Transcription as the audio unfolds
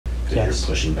Yes. You're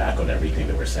pushing back on everything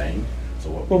that we're saying.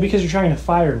 So well, because you're trying to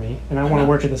fire me, and I want to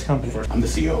work at this company. I'm the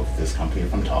CEO of this company.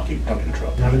 If I'm talking, don't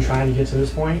interrupt. And I've been trying to get to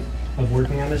this point of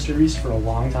working on MrBeast for a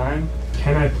long time.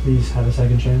 Can I please have a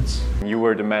second chance? You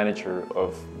were the manager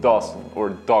of Dustin,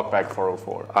 or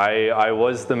Dogpack404. I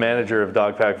was the manager of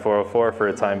Dogpack404 for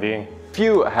a time being. If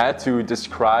you had to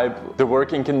describe the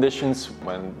working conditions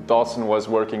when Dawson was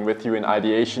working with you in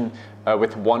ideation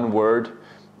with one word,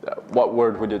 what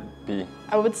word would it be?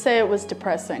 I would say it was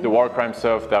depressing. The war crime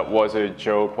stuff, that was a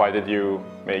joke. Why did you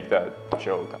make that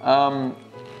joke?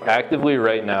 Actively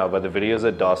right now, by the videos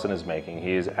that Dawson is making,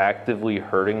 he is actively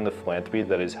hurting the philanthropy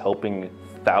that is helping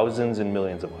thousands and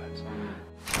millions of lives.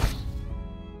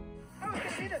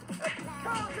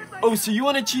 Oh, so you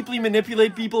want to cheaply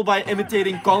manipulate people by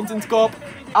imitating Content Cop?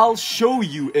 I'll show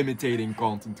you imitating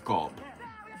Content Cop.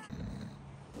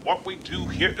 What we do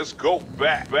here is go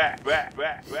back.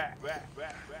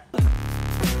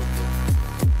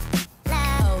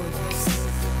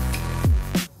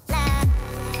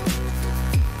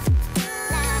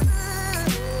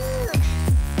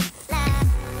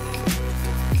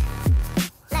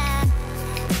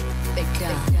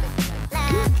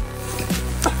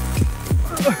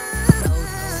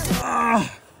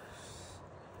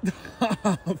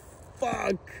 Oh,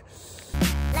 fuck.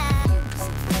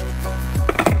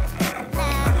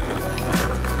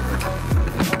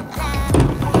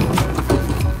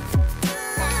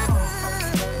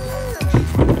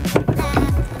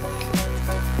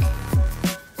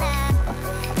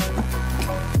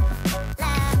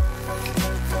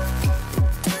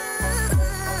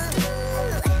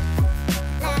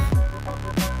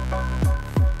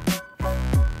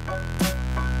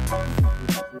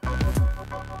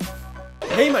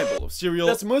 Hey my bowl of cereal,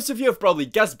 as most of you have probably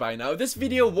guessed by now, this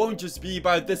video won't just be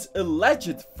about this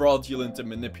alleged fraudulent and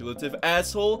manipulative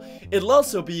asshole, it'll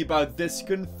also be about this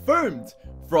confirmed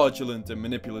fraudulent and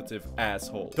manipulative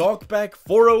asshole,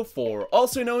 Dogpack404,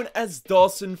 also known as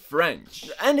Dawson French,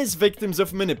 and his victims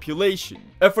of manipulation.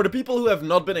 For the people who have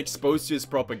not been exposed to his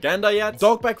propaganda yet,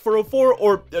 Dogpack404,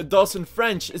 or Dawson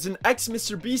French, is an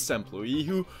ex-MrBeast employee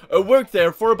who worked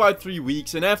there for about 3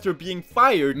 weeks, and after being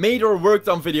fired, made or worked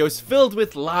on videos filled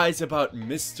with lies about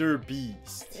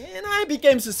MrBeast. And I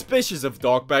became suspicious of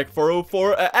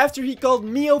Dogpack404 after he called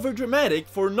me overdramatic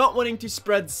for not wanting to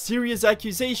spread serious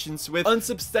accusations with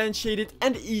unsubstantiated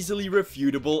and easily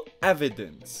refutable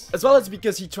evidence. As well as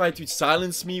because he tried to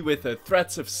silence me with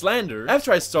threats of slander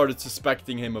after I started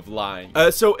suspecting him of lying.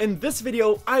 So in this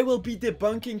video, I will be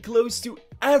debunking close to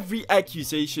every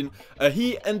accusation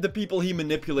he and the people he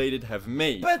manipulated have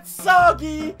made. But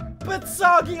Soggy,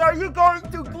 are you going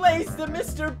to glaze the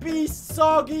MrBeast,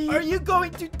 Soggy? Are you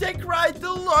going to decride the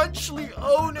lunchly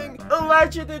owning,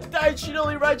 alleged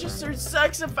intentionally registered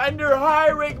sex offender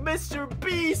hiring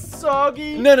MrBeast,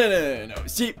 Soggy? No.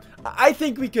 See, I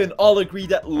think we can all agree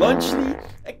that Lunchley,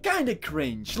 kinda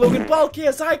cringe. Logan Paul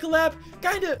KSI collab,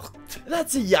 kinda,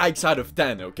 that's a yikes out of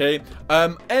 10, okay?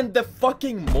 And the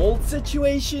fucking mold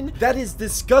situation, that is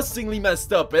disgustingly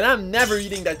messed up, and I'm never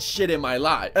eating that shit in my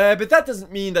life. But that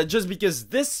doesn't mean that just because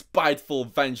this spiteful,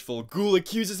 vengeful ghoul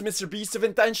accuses MrBeast of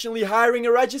intentionally hiring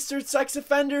a registered sex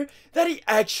offender, that he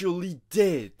actually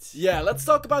did. Yeah, let's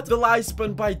talk about the lie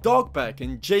spun by Dogpack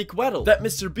and Jake Weddle, that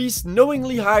MrBeast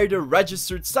knowingly hired a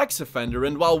registered sex offender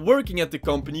and while working at the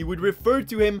company would refer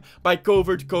to him by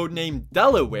covert codename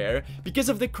Delaware because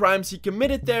of the crimes he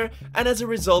committed there, and as a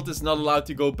result is not allowed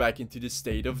to go back into the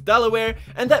state of Delaware,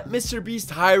 and that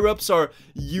MrBeast higher-ups are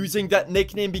using that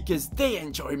nickname because they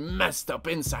enjoy messed up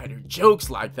insider jokes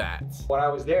like that. When I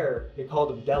was there, they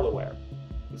called him Delaware.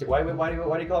 He's like, why do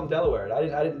you call him Delaware?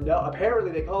 I didn't know.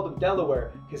 Apparently they called him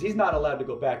Delaware because he's not allowed to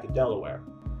go back to Delaware.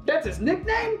 That's his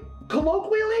nickname?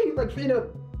 Colloquially? Like, you know,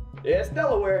 yeah, it's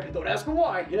Delaware. Don't ask him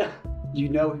why, you know? You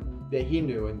know that he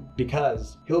knew, and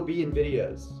because he'll be in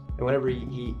videos, and whenever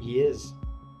he is,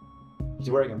 he's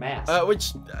wearing a mask.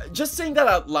 Which, just saying that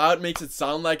out loud makes it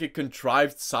sound like a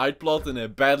contrived side plot in a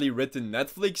badly written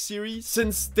Netflix series,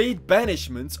 since state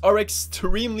banishments are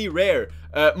extremely rare.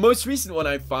 Most recent one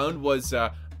I found was,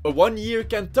 a 1-year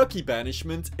Kentucky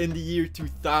banishment in the year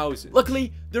 2000.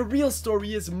 Luckily, the real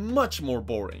story is much more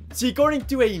boring. See, according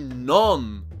to a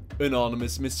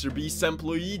anonymous MrBeast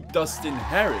employee, Dustin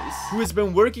Harris, who has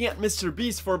been working at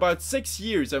MrBeast for about 6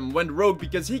 years and went rogue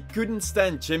because he couldn't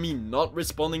stand Jimmy not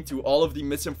responding to all of the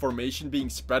misinformation being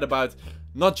spread about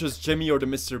not just Jimmy or the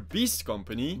MrBeast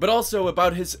company, but also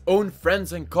about his own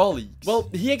friends and colleagues. Well,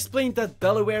 he explained that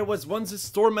Delaware was once a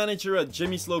store manager at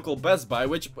Jimmy's local Best Buy,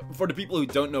 which, for the people who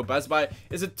don't know, Best Buy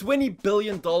is a $20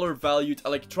 billion valued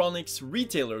electronics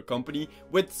retailer company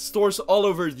with stores all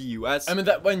over the US. I mean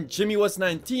that when Jimmy was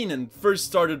 19 and first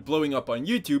started blowing up on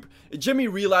YouTube, Jimmy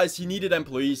realized he needed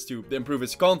employees to improve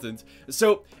his content.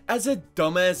 So, as a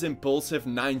dumbass, impulsive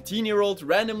 19-year-old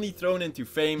randomly thrown into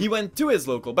fame, he went to his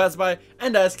local Best Buy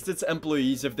and asked its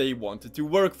employees if they wanted to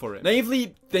work for it.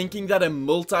 Naively thinking that a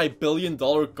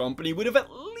multi-billion-dollar company would have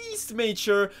at least made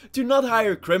sure to not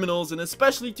hire criminals and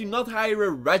especially to not hire a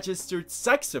registered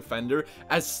sex offender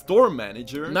as store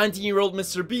manager, 19-year-old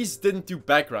MrBeast didn't do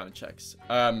background checks.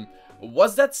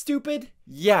 Was that stupid?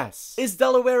 Yes. Is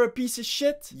Delaware a piece of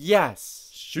shit? Yes.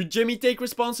 Should Jimmy take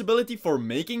responsibility for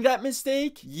making that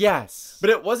mistake? Yes.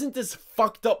 But it wasn't this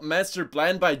fucked up master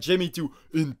plan by Jimmy to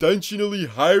intentionally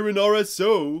hire an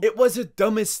RSO. It was a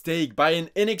dumb mistake by an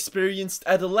inexperienced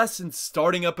adolescent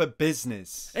starting up a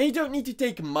business. And you don't need to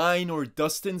take mine or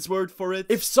Dustin's word for it.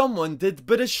 If someone did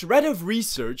but a shred of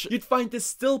research, you'd find this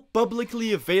still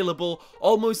publicly available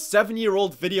almost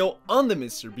 7-year-old video on the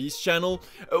MrBeast channel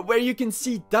where you can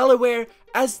see Delaware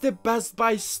as the Best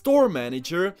Buy store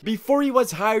manager before he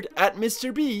was hired at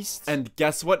MrBeast. And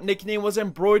guess what nickname was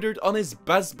embroidered on his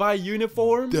Best Buy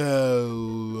uniform? Delaware.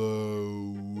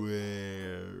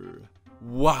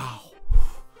 Wow.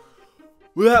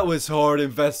 That was hard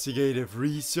investigative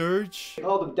research. They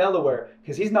called him Delaware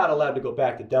because he's not allowed to go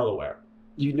back to Delaware.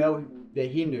 You know that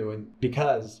he knew, and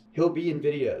because he'll be in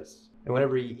videos, and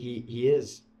whenever he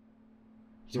is,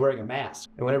 he's wearing a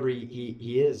mask. And whenever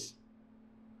he is,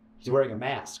 he's wearing a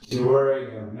mask. He's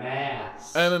wearing a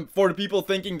mask. For the people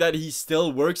thinking that he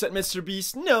still works at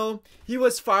MrBeast, no, he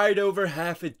was fired over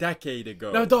half a decade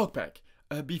ago. Now, Dogpack,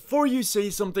 before you say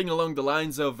something along the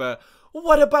lines of,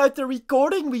 what about the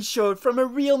recording we showed from a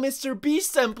real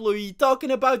MrBeast employee talking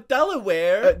about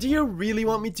Delaware? Do you really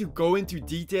want me to go into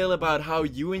detail about how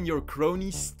you and your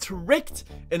cronies tricked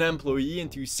an employee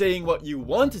into saying what you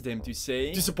wanted him to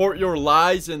say to support your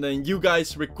lies, and then you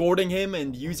guys recording him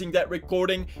and using that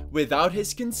recording without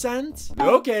his consent?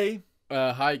 Okay.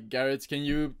 Hi Garrett, can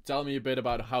you tell me a bit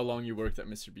about how long you worked at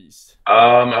MrBeast?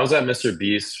 I was at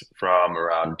MrBeast from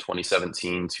around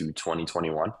 2017 to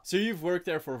 2021. So you've worked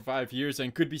there for 5 years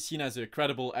and could be seen as a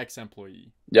credible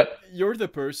ex-employee. Yep. You're the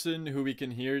person who we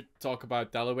can hear talk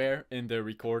about Delaware in the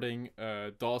recording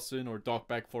Dawson or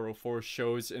Dogpack404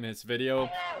 shows in his video.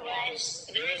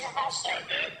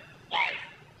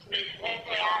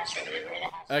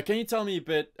 Can you tell me a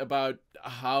bit about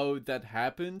how that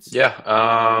happened?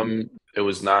 Yeah, it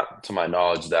was not to my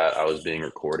knowledge that I was being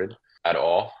recorded at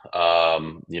all.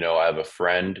 You know, I have a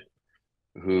friend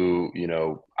who, you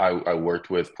know, I worked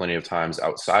with plenty of times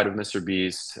outside of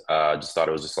MrBeast. Just thought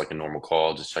it was just like a normal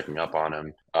call, just checking up on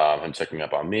him checking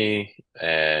up on me.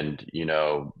 And, you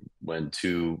know, when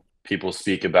two people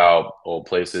speak about old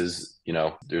places, you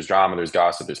know, there's drama, there's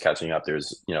gossip, there's catching up,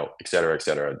 there's, you know, et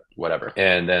cetera, whatever.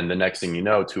 And then the next thing you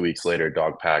know, 2 weeks later,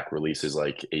 Dogpack releases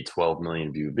like a 12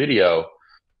 million view video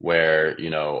where, you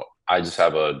know, I just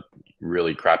have a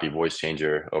really crappy voice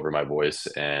changer over my voice.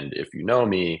 And if you know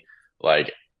me,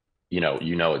 like, you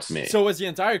know it's me. So was the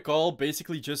entire call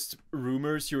basically just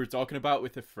rumors you were talking about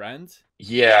with a friend?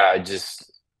 Yeah, it's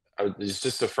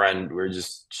just a friend. We're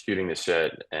just shooting the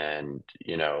shit, and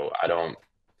you know,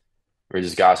 we're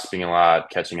just gossiping a lot,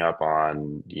 catching up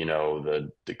on, you know,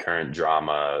 the current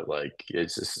drama. Like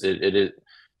it's just it is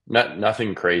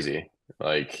nothing crazy.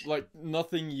 Like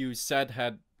nothing you said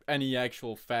had any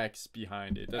actual facts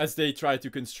behind it, as they try to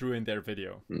construe in their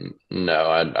video. No,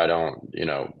 I don't. You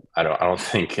know, I don't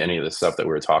think any of the stuff that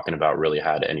we were talking about really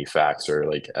had any facts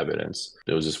or like evidence.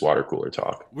 It was just water cooler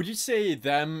talk. Would you say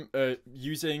them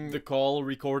using the call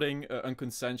recording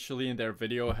unconsensually in their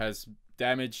video has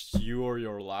damaged you or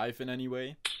your life in any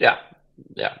way? Yeah,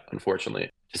 unfortunately.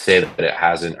 To say that it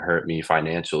hasn't hurt me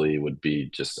financially would be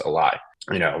just a lie.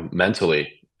 You know,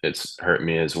 mentally, it's hurt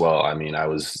me as well. I mean, I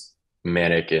was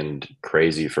manic and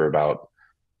crazy for about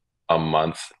a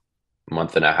month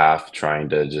and a half, trying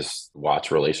to just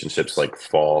watch relationships like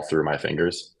fall through my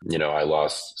fingers. You know, I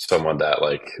lost someone that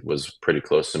like was pretty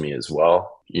close to me as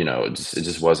well. You know, it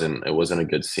just wasn't a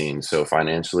good scene. So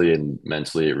financially and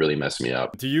mentally, it really messed me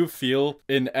up. Do you feel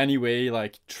in any way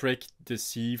like tricked,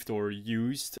 deceived, or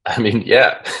used? I mean,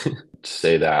 yeah. To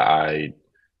say that I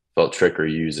felt tricked or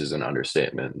used is an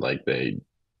understatement. Like they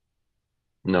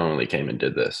knowingly came and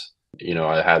did this. You know,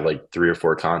 I had like 3 or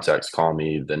 4 contacts call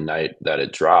me the night that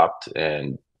it dropped,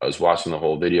 and I was watching the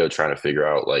whole video trying to figure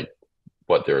out like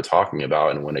what they were talking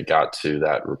about. And when it got to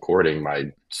that recording, my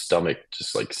stomach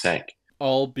just like sank.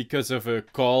 All because of a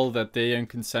call that they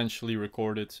unconsensually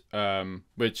recorded,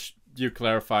 which you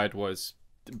clarified was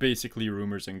basically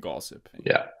rumors and gossip.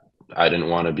 Yeah. I didn't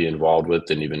want to be involved with,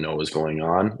 didn't even know what was going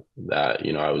on, that,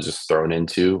 you know, I was just thrown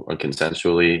into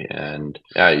unconsensually. And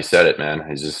yeah, you said it, man.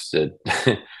 I just,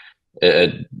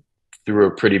 it threw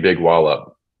a pretty big wall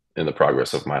up in the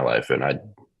progress of my life. And I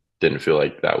didn't feel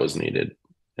like that was needed,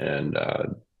 and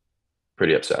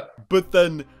pretty upset. But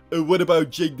then, what about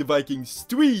Jake the Viking's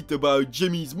tweet about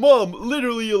Jimmy's mom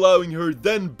literally allowing her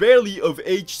then barely of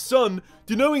age son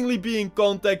to knowingly be in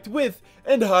contact with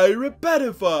and hire a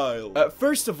pedophile?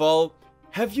 First of all,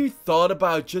 have you thought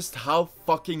about just how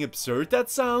fucking absurd that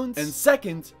sounds? And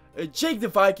second, Jake the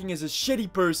Viking is a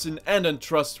shitty person and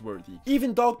untrustworthy.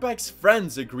 Even Dogpack's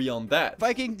friends agree on that.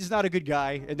 Viking is not a good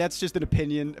guy, and that's just an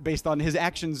opinion based on his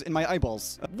actions in my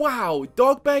eyeballs. Wow,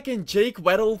 Dogpack and Jake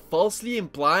Weddle falsely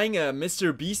implying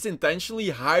MrBeast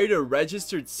intentionally hired a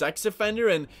registered sex offender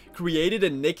and created a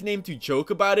nickname to joke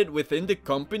about it within the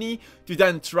company to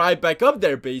then try back up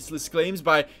their baseless claims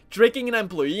by tricking an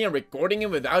employee and recording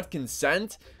him without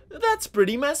consent? That's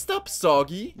pretty messed up,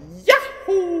 Soggy.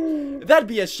 Yahoo! That'd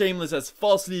be as shameless as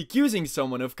falsely accusing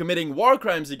someone of committing war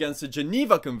crimes against the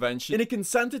Geneva Convention in a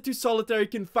consented to solitary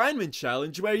confinement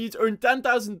challenge where you'd earn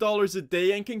 $10,000 a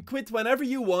day and can quit whenever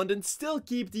you want and still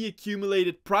keep the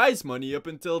accumulated prize money up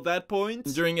until that point.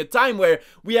 During a time where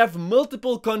we have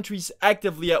multiple countries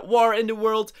actively at war in the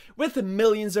world with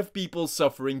millions of people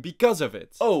suffering because of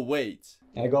it. Oh, wait.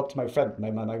 And I go up to my friend,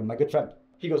 my good friend.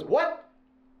 He goes, "What?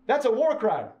 That's a war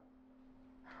crime.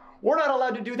 We're not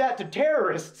allowed to do that to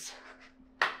terrorists."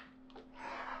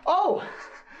 Oh,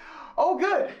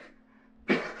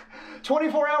 good.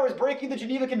 24 hours breaking the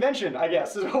Geneva Convention, I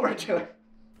guess, is what we're doing.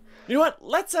 You know what?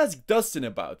 Let's ask Dustin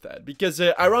about that, because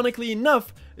ironically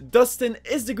enough, Dustin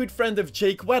is the good friend of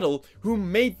Jake Weddle who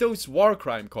made those war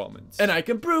crime comments. And I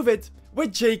can prove it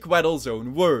with Jake Weddle's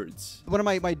own words. One of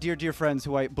my dear friends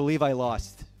who I believe I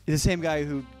lost is the same guy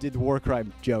who did the war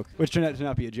crime joke, which turned out to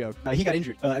not be a joke. He got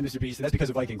injured at MrBeast, and that's because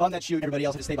of Viking. On that shoot, everybody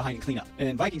else had to stay behind and clean up.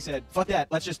 And Viking said, "Fuck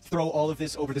that, let's just throw all of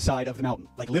this over the side of the mountain,"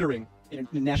 like littering in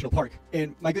a national park.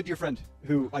 And my good dear friend,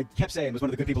 who I kept saying was one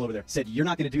of the good people over there, said, "You're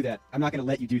not going to do that. I'm not going to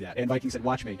let you do that." And Viking said,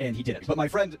 "Watch me," and he did it. But my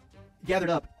friend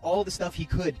gathered up all the stuff he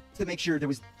could to make sure there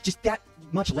was just that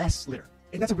much less litter.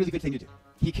 And that's a really good thing to do.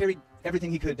 He carried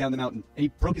everything he could down the mountain, and he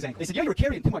broke his ankle. They said, "Yeah, you were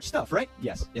carrying too much stuff, right?"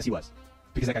 Yes, he was.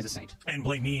 Because that guy's a saint. And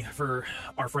blame me for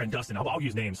our friend Dustin. I'll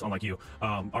use names, unlike you.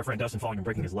 Our friend Dustin falling and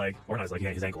breaking his leg. Or not his leg, yeah,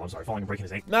 his ankle, I'm sorry. Falling and breaking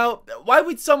his ankle. Now, why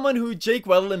would someone who Jake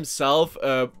Weddle himself,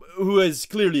 who is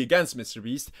clearly against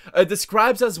MrBeast,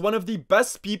 describes as one of the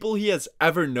best people he has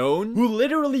ever known, who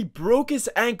literally broke his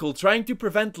ankle trying to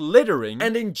prevent littering,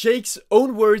 and in Jake's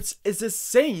own words, is a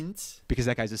saint? Because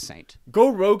that guy's a saint. Go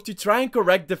rogue to try and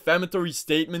correct defamatory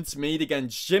statements made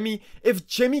against Jimmy if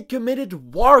Jimmy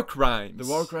committed war crimes. The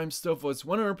war crime stuff was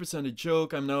 100% a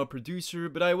joke. I'm now a producer,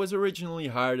 but I was originally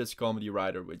hired as comedy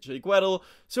writer with Jake Weddle,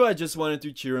 so I just wanted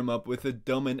to cheer him up with a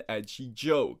dumb and edgy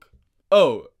joke.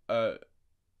 Oh,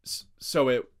 so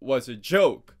it was a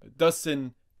joke.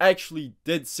 Dustin actually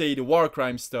did say the war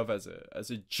crime stuff as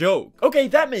a joke. Okay,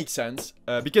 that makes sense,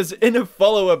 because in a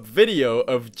follow-up video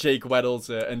of Jake Weddle's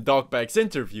and Dogpack's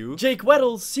interview, Jake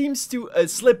Weddle seems to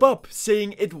slip up,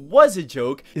 saying it was a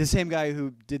joke. He's the same guy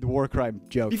who did the war crime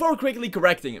joke. Before quickly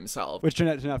correcting himself. Which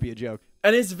turned out to not be a joke.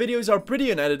 And his videos are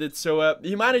pretty unedited, so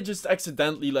he might have just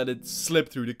accidentally let it slip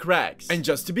through the cracks. And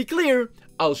just to be clear,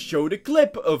 I'll show the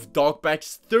clip of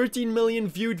Dogpack's 13 million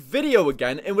viewed video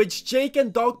again, in which Jake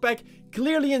and Dogpack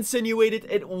clearly insinuated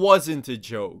it wasn't a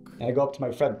joke. And I go up to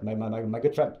my friend, my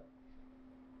good friend.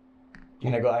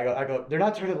 And I go, "They're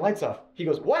not turning the lights off." He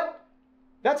goes, "What?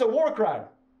 That's a war crime.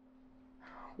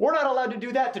 We're not allowed to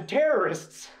do that to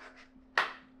terrorists."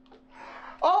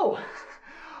 Oh,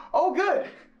 good.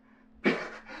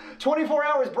 24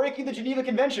 hours breaking the Geneva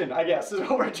Convention, I guess, is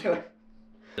what we're doing.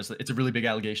 It's a really big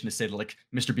allegation to say that, like,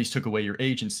 MrBeast took away your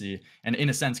agency and in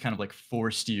a sense kind of like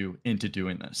forced you into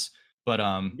doing this. But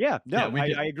I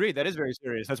agree. That is very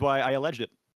serious. That's why I alleged it.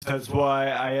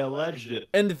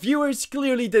 And viewers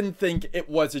clearly didn't think it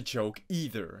was a joke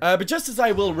either. But just as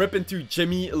I will rip into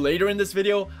Jimmy later in this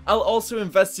video, I'll also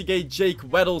investigate Jake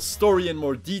Weddle's story in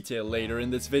more detail later in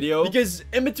this video. Because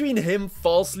in between him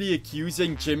falsely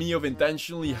accusing Jimmy of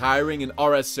intentionally hiring an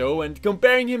RSO and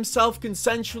comparing himself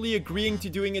consensually agreeing to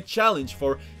doing a challenge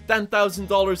for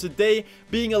 $10,000 a day,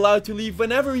 being allowed to leave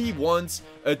whenever he wants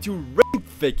to rape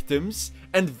victims,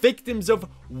 and victims of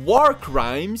war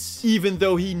crimes, even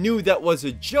though he knew that was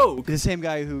a joke. The same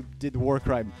guy who did the war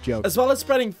crime joke. As well as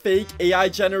spreading fake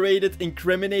AI-generated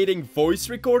incriminating voice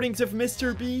recordings of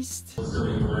MrBeast.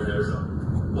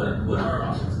 What are our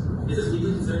options? Is this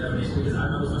legally considered defamation? Because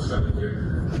I'm struggling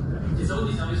here. Can someone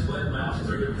please tell me what my options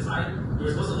are here? Because we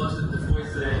were supposed to launch the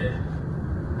voice today.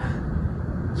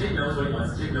 Jake knows what he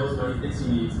wants. Jake knows what he thinks he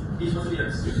needs. He's supposed to be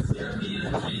like stupid. He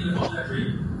has to call that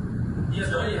free. He has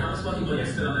no idea how much fucking money I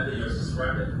spent on that video to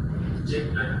subscribe it.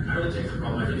 Jake, I really Jake's a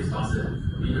problem. I think it's possible.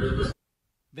 We really push.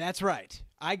 That's right.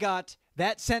 I got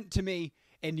that sent to me,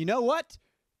 and you know what?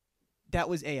 That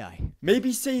was AI.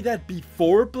 Maybe say that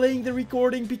before playing the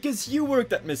recording, because you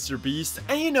worked at MrBeast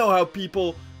and you know how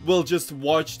people will just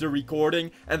watch the recording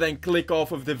and then click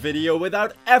off of the video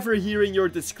without ever hearing your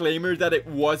disclaimer that it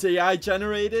was AI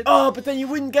generated. Oh, but then you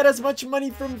wouldn't get as much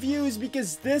money from views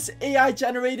because this AI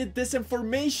generated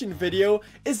disinformation video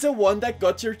is the one that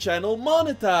got your channel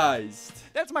monetized.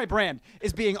 That's my brand,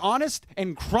 is being honest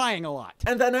and crying a lot.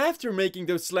 And then after making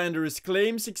those slanderous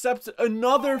claims, accepts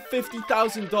another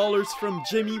 $50,000 from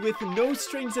Jimmy with no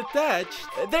strings attached,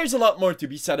 there's a lot more to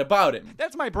be said about him.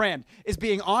 That's my brand, is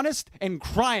being honest and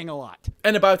crying a lot.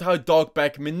 And about how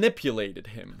Dogpack manipulated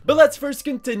him. But let's first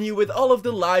continue with all of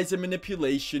the lies and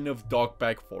manipulation of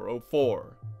Dogpack404.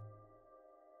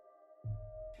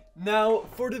 Now,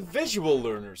 for the visual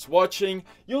learners watching,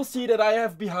 you'll see that I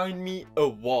have behind me a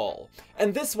wall.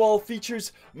 And this wall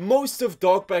features most of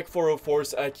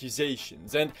Dogpack404's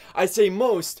accusations. And I say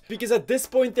most because at this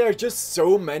point there are just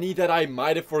so many that I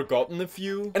might have forgotten a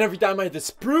few. And every time I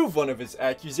disprove one of his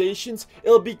accusations,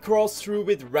 it'll be crossed through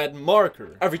with red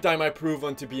marker. Every time I prove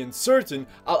one to be uncertain,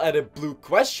 I'll add a blue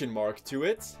question mark to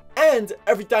it. And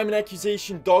every time an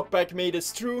accusation Dogpack made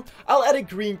is true, I'll add a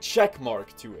green check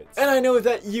mark to it. And I know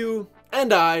that you,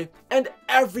 and I, and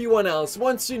everyone else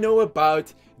wants to know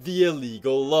about the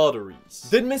illegal lotteries.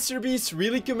 Did MrBeast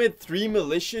really commit 3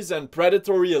 malicious and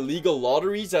predatory illegal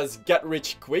lotteries as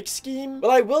get-rich-quick scheme?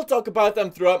 Well, I will talk about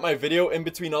them throughout my video in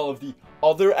between all of the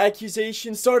other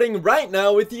accusations, starting right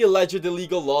now with the alleged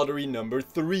illegal lottery number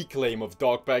 3 claim of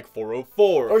Dogpack404.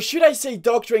 Or should I say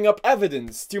doctoring up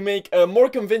evidence to make more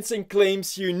convincing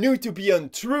claims you knew to be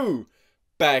untrue,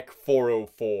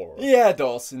 Pack404. Yeah,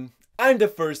 Dawson, I'm the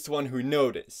first one who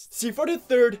noticed. See, for the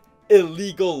third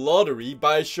illegal lottery,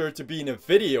 by sure to be in a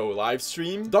video live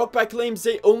stream, Dogpack claims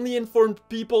they only informed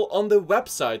people on the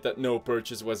website that no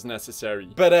purchase was necessary.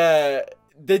 But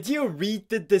did you read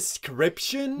the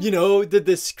description? You know, the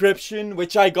description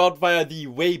which I got via the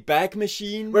Wayback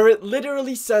Machine, where it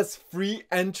literally says free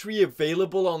entry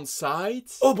available on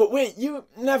site? Oh, but wait, you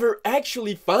never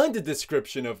actually found the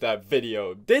description of that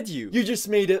video, did you? You just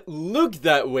made it look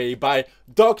that way by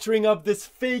doctoring up this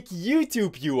fake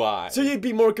YouTube UI. So you'd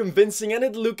be more convincing and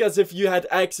it'd look as if you had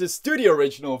access to the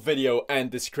original video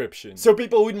and description. So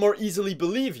people would more easily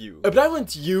believe you. But I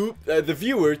want you, the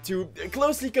viewer, to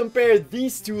closely compare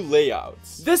these two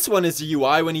layouts. This one is the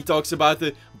UI when he talks about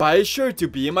the buy a shirt to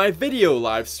be in my video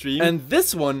live stream, and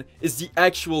this one is the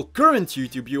actual current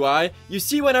YouTube UI you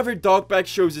see whenever Dogpack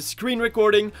shows a screen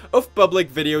recording of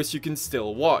public videos you can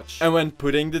still watch. And when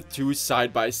putting the two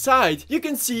side by side, you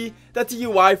can see that the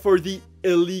UI for the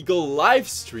illegal live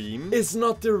stream is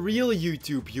not the real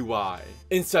YouTube UI.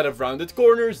 Instead of rounded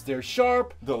corners, they're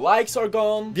sharp, the likes are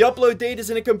gone, the upload date is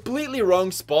in a completely wrong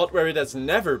spot where it has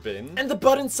never been, and the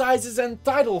button sizes and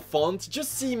title font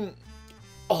just seem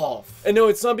off. And no,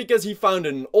 it's not because he found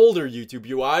an older YouTube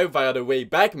UI via the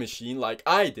Wayback Machine like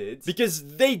I did, because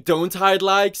they don't hide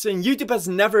likes and YouTube has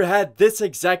never had this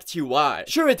exact UI.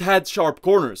 Sure, it had sharp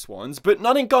corners once, but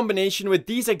not in combination with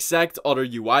these exact other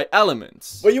UI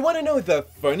elements. Well, you wanna know the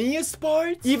funniest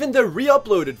part? Even the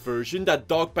re-uploaded version that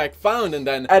Dogpack found and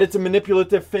then added a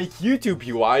manipulative fake YouTube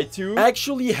UI to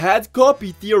actually had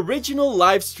copied the original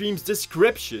live stream's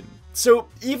description. So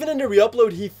even in the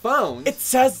re-upload he found, it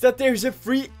says that there's a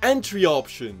free entry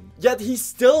option. Yet he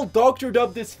still doctored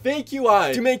up this fake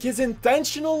UI to make his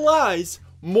intentional lies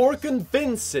more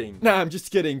convincing. Nah, I'm just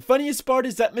kidding. Funniest part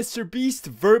is that MrBeast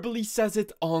verbally says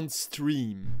it on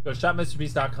stream. Go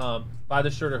shopmrbeast.com, buy the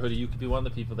shirt or hoodie. You could be one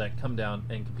of the people that come down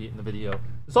and compete in the video.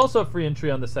 There's also a free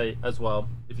entry on the site as well.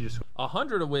 If you just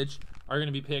 100 of which are going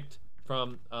to be picked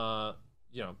from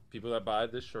you know, people that buy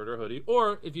this shirt or hoodie,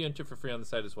 or if you enter for free on the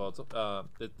site as well,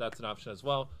 it's, that's an option as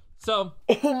well. So,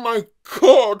 oh my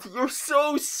god, you're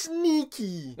so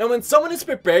sneaky. Now, when someone is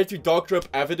prepared to doctor up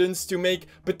evidence to make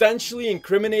potentially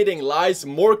incriminating lies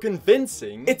more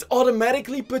convincing, it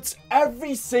automatically puts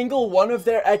every single one of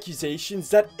their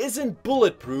accusations that isn't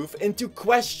bulletproof into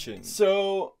question.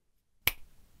 So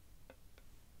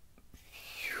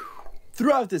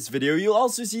Throughout this video, you'll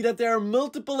also see that there are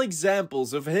multiple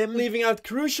examples of him leaving out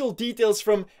crucial details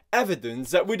from evidence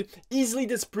that would easily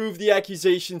disprove the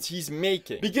accusations he's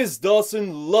making. Because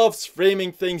Dawson loves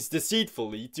framing things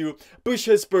deceitfully to push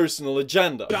his personal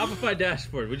agenda. Shopify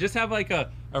dashboard. We just have like a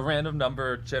random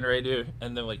number generator,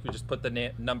 and then like we just put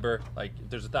the number, like if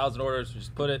there's 1,000 orders, we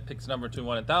just put it, picks a number between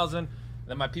 1 and 1,000,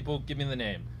 then my people give me the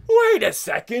name. Wait a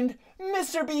second!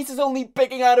 MrBeast is only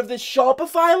picking out of the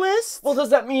Shopify list? Well, does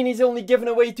that mean he's only giving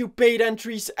away to paid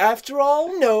entries after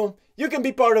all? No. You can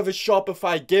be part of a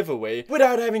Shopify giveaway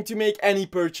without having to make any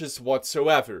purchase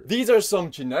whatsoever. These are some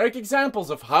generic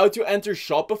examples of how to enter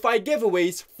Shopify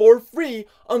giveaways for free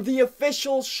on the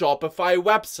official Shopify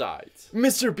website.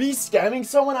 MrBeast scamming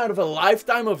someone out of a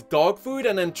lifetime of dog food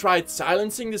and then tried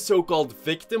silencing the so-called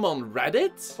victim on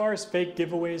Reddit? As far as fake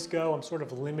giveaways go, I'm sort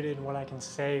of limited in what I can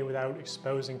say without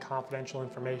exposing confidential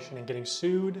information and getting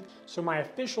sued. So my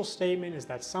official statement is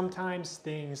that sometimes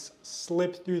things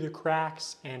slip through the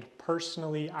cracks, and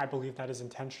personally, I believe that is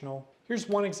intentional. Here's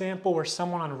one example where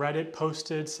someone on Reddit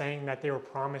posted saying that they were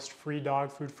promised free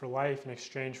dog food for life in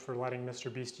exchange for letting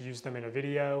MrBeast use them in a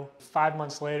video. 5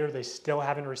 months later, they still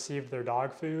haven't received their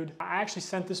dog food. I actually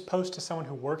sent this post to someone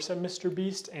who works at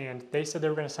MrBeast, and they said they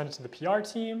were going to send it to the PR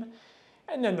team,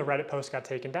 and then the Reddit post got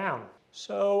taken down.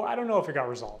 So I don't know if it got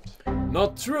resolved.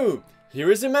 Not true. Here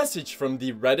is a message from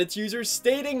the Reddit user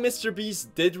stating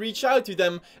MrBeast did reach out to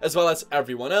them, as well as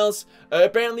everyone else.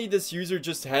 Apparently this user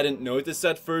just hadn't noticed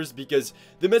at first because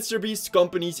the MrBeast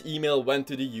company's email went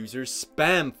to the user's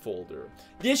spam folder.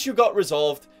 The issue got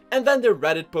resolved, and then the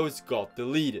Reddit post got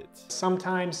deleted.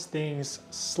 Sometimes things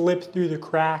slip through the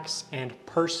cracks, and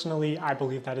personally, I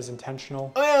believe that is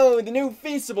intentional. Oh, the new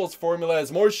Feastables formula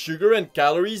has more sugar and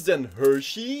calories than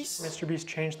Hershey's? MrBeast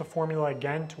changed the formula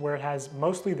again to where it has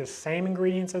mostly the same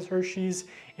ingredients as Hershey's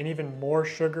and even more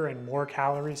sugar and more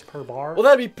calories per bar. Well,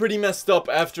 that'd be pretty messed up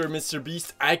after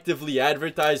MrBeast actively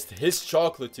advertised his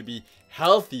chocolate to be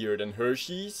healthier than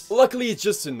Hershey's. Luckily, it's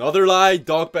just another lie.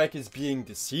 Dogpack is being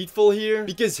deceitful here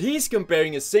because he's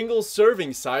comparing a single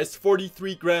serving sized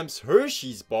 43 grams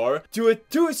Hershey's bar to a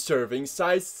 2 serving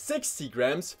sized 60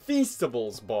 grams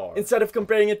Feastables bar, instead of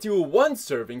comparing it to a 1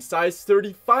 serving sized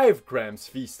 35 grams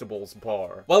Feastables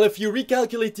bar. While if you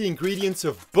recalculate the ingredients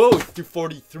of both to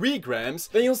 43 grams,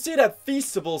 then you'll see that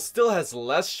Feastables still has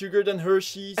less sugar than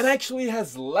Hershey's and actually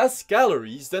has less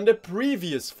calories than the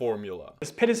previous formula.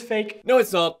 This pit is fake. No,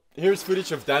 it's not. Here's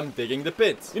footage of them digging the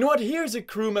pit. You know what? Here's a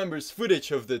crew member's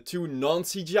footage of the 2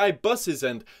 non-CGI buses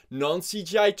and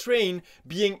non-CGI train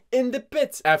being in the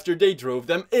pit after they drove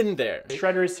them in there.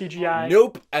 Shredder is CGI.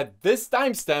 Nope. At this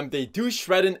timestamp, they do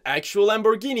shred an actual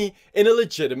Lamborghini in a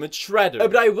legitimate shredder.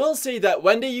 But I will say that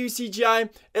when they use CGI,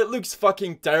 it looks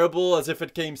fucking terrible, as if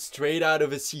it came straight out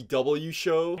of a CW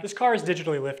show. This car is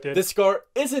digitally lifted. This car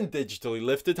isn't digitally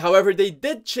lifted. However, they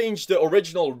did change the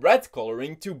original red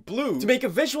coloring to blue to make a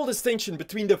visual distinction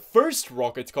between the first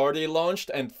rocket car they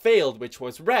launched and failed, which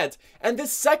was red, and the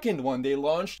second one they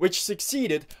launched, which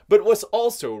succeeded but was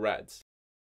also red.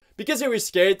 Because they were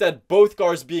scared that both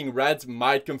cars being red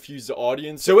might confuse the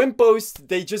audience, so in post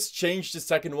they just changed the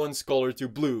second one's color to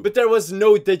blue, but there was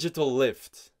no digital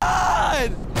lift.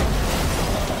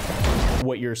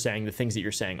 What you're saying, the things that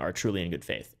you're saying are truly in good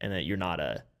faith, and that you're not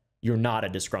a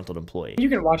disgruntled employee. You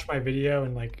can watch my video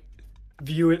and like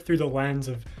view it through the lens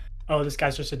of, oh, this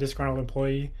guy's just a disgruntled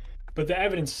employee. But the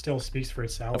evidence still speaks for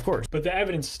itself. Of course. But the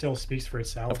evidence still speaks for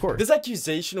itself. Of course. This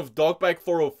accusation of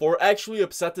Dogpack404 actually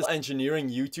upset this engineering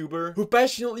YouTuber who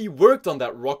passionately worked on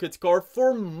that rocket car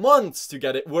for months to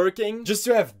get it working, just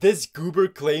to have this goober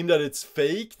claim that it's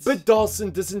faked. But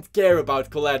Dawson doesn't care about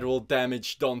collateral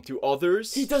damage done to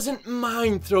others. He doesn't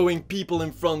mind throwing people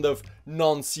in front of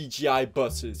non-CGI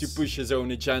buses to push his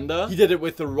own agenda. He did it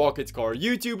with the rocket car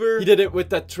YouTuber. He did it with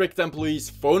that tricked employee's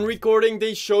phone recording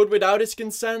they showed without his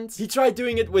consent. He tried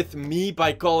doing it with me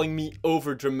by calling me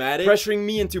over dramatic, pressuring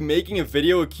me into making a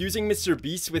video accusing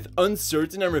MrBeast with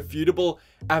uncertain and refutable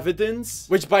evidence,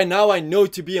 which by now I know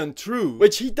to be untrue,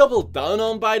 which he doubled down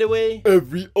on, by the way.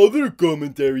 Every other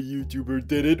commentary YouTuber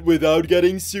did it without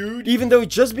getting sued. Even though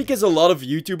just because a lot of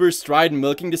YouTubers tried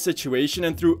milking the situation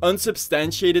and threw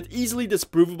unsubstantiated, easily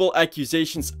disprovable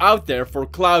accusations out there for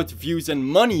clout, views, and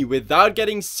money without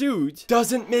getting sued,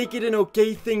 doesn't make it an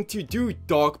okay thing to do,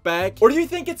 Dogpack. Or do you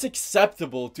think it's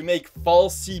acceptable to make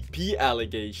false CP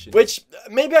allegations? Which,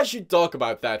 maybe I should talk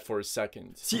about that for a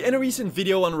second. See, in a recent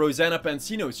video on Rosanna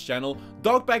Pansino's channel,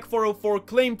 Dogpack404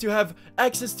 claimed to have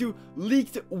access to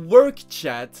leaked work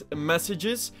chat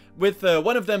messages, with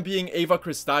one of them being Ava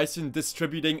Christison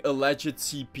distributing alleged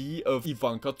CP of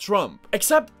Ivanka Trump.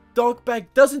 Except Dogpack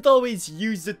doesn't always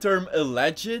use the term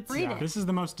alleged. Yeah, this is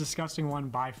the most disgusting one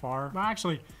by far. Well,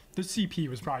 actually, the CP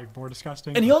was probably more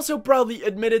disgusting. And he also probably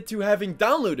admitted to having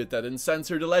downloaded that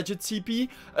uncensored alleged CP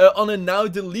on a now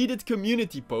deleted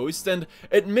community post, and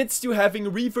admits to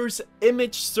having reverse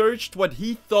image searched what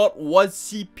he thought was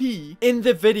CP in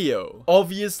the video.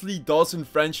 Obviously, Dawson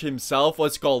French himself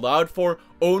was called out for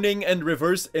owning and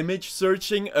reverse image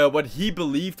searching what he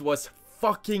believed was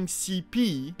fucking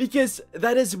CP, because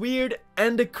that is weird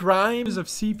and a crime. Images of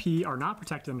CP are not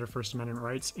protected under First Amendment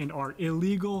rights and are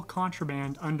illegal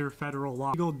contraband under federal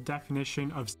law. The legal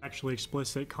definition of sexually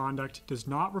explicit conduct does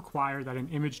not require that an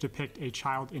image depict a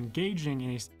child engaging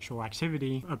in a sexual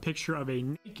activity. A picture of a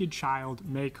naked child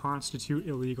may constitute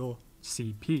illegal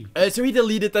CP. So he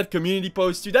deleted that community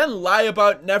post to then lie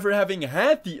about never having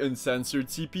had the uncensored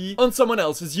CP on someone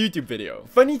else's YouTube video.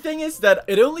 Funny thing is that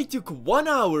it only took 1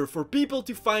 hour for people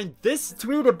to find this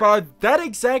tweet about that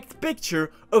exact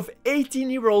picture of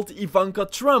 18-year-old Ivanka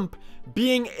Trump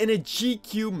being in a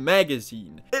GQ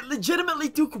magazine. It legitimately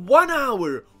took 1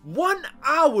 hour. 1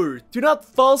 hour to not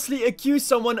falsely accuse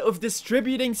someone of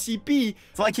distributing CP.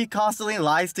 It's like he constantly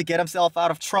lies to get himself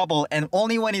out of trouble, and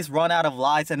only when he's run out of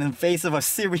lies and in face of a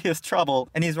serious trouble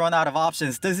and he's run out of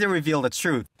options does he reveal the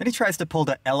truth. Then he tries to pull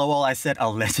the LOL I said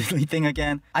allegedly thing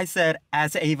again. I said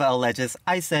as Ava alleges,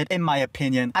 I said in my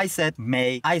opinion, I said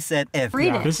may, I said if.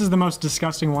 Yeah, this is the most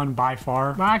disgusting one by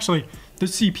far. Well, actually, the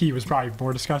CP was probably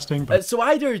more disgusting. But so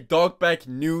either Dogpack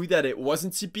knew that it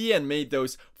wasn't CP and made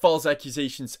those false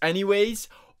accusations anyways,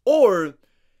 or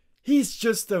he's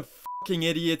just a fucking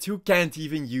idiot who can't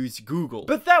even use Google.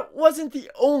 But that wasn't the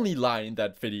only lie in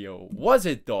that video, was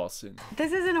it, Dawson?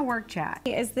 This isn't a work chat.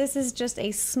 This is just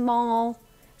a small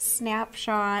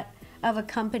snapshot of a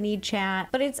company chat,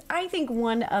 but it's, I think,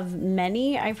 one of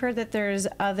many. I've heard that there's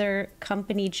other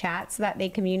company chats that they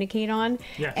communicate on.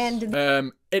 Yes.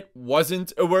 And it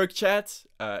wasn't a work chat.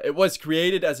 It was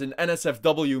created as an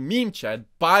NSFW meme chat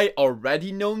by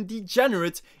already known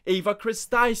degenerate Ava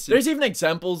Christison. There's even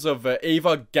examples of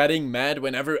Ava getting mad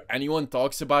whenever anyone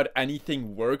talks about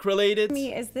anything work related.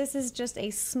 This is just a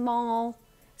small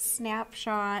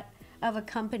snapshot of a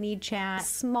company chat.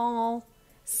 Small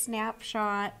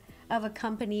snapshot of a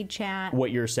company chat.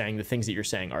 What you're saying, the things that you're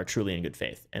saying are truly in good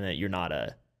faith, and that you're not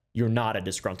a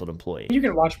disgruntled employee. you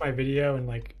can watch my video and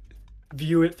like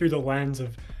view it through the lens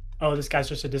of, oh, this guy's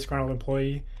just a disgruntled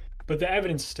employee, but the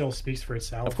evidence still speaks for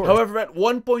itself. Of course. However, at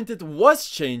one point it was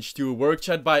changed to a work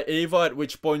chat by Ava, at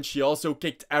which point she also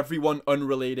kicked everyone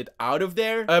unrelated out of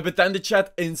there. But then the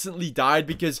chat instantly died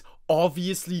because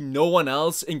obviously no one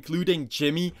else, including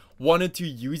Jimmy, wanted to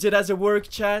use it as a work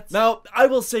chat. Now, I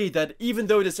will say that even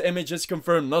though this image is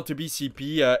confirmed not to be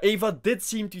CP, Ava did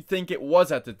seem to think it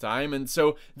was at the time, and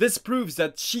so this proves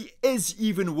that she is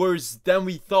even worse than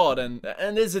we thought and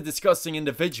is a disgusting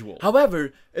individual.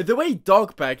 However, the way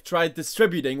Dogpack tried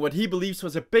distributing what he believes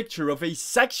was a picture of a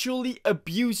sexually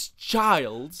abused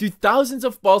child to thousands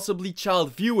of possibly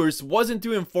child viewers wasn't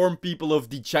to inform people of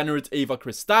degenerate Ava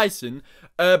Christison,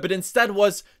 but instead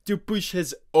was to push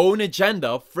his own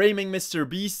agenda, framing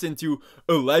MrBeast into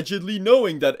allegedly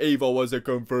knowing that Ava was a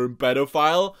confirmed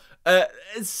pedophile.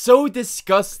 It's so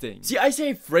disgusting. See, I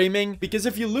say framing because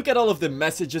if you look at all of the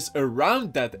messages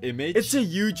around that image, it's a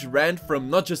huge rant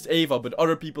from not just Ava but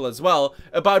other people as well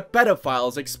about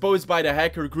pedophiles exposed by the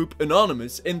hacker group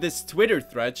Anonymous in this Twitter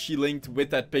thread she linked with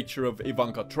that picture of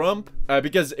Ivanka Trump,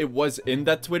 because it was in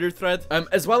that Twitter thread,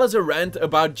 as well as a rant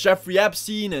about Jeffrey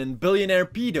Epstein and billionaire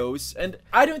pedos. And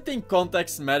I don't think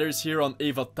context matters here on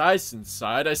Ava Tyson's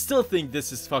side. I still think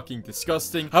this is fucking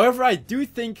disgusting. However, I do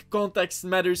think context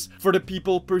matters for the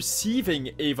people perceiving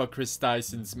Ava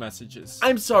Christison's messages.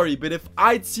 I'm sorry, but if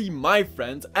I'd see my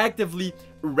friend actively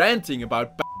ranting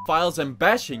about pedophiles and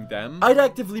bashing them, I'd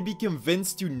actively be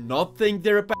convinced to not think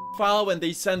they're a pedophile when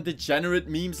they send degenerate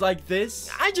memes like this.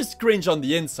 I just cringe on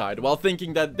the inside while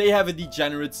thinking that they have a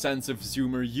degenerate sense of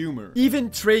Zoomer humor.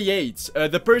 Even Trey Yates,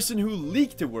 the person who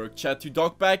leaked the work chat to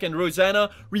Dogpack and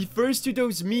Rosanna, refers to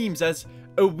those memes as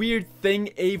a weird thing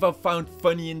Ava found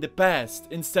funny in the past,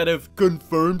 instead of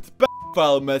confirmed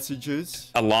pedophile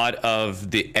messages. A lot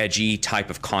of the edgy type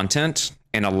of content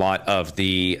and a lot of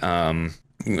the,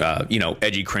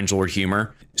 edgy cringelord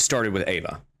humor started with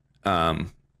Ava.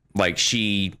 Like,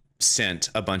 she sent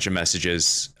a bunch of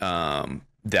messages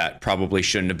that probably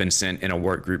shouldn't have been sent in a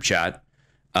work group chat,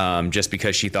 just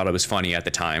because she thought it was funny at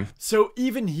the time. So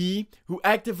even he, who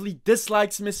actively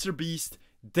dislikes MrBeast,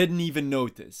 didn't even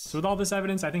notice. So with all this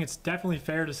evidence, I think it's definitely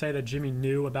fair to say that Jimmy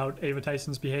knew about Ava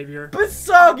Tyson's behavior. But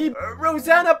Soggy,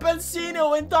 Rosanna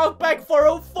Pansino and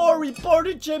Dogpack404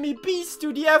 reported Jimmy Beast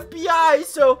to the FBI,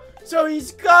 so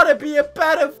he's gotta be a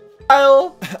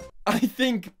pedophile. I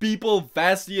think people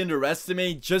vastly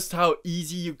underestimate just how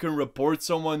easy you can report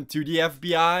someone to the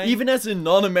FBI. Even as a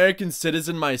non-American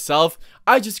citizen myself,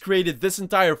 I just created this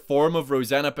entire forum of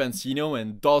Rosanna Pansino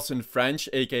and Dawson French,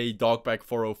 aka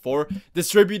Dogpack404,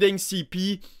 distributing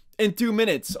CP in 2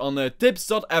 minutes on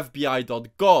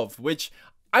tips.fbi.gov, which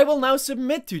I will now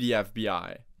submit to the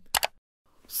FBI.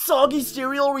 Soggy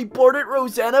Cereal reported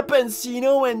Rosanna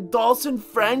Pansino and Dawson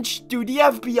French to the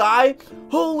FBI.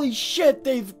 Holy shit,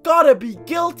 they've gotta be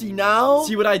guilty now.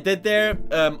 See what I did there?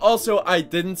 Also, I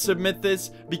didn't submit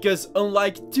this because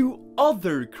unlike 2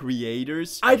 other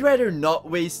creators, I'd rather not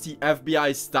waste the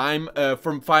FBI's time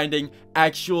from finding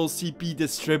actual CP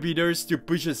distributors to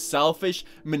push a selfish,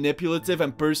 manipulative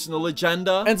and personal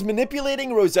agenda, and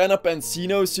manipulating Rosanna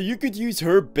Pansino so you could use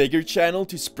her bigger channel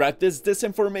to spread this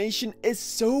disinformation is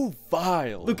so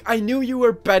vile. Look, I knew you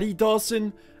were petty,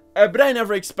 Dawson, but I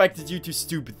never expected you to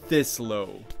stoop this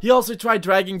low. He also tried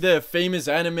dragging the famous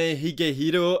anime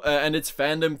Higehiro and its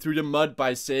fandom through the mud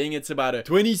by saying it's about a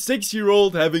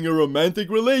 26-year-old having a romantic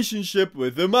relationship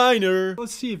with a minor.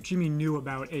 Let's see if Jimmy knew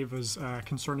about Ava's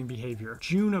concerning behavior.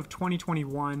 June of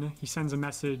 2021, he sends a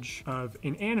message of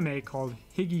an anime called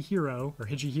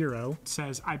Higehiro. It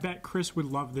says, I bet Chris would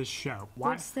love this show. Why?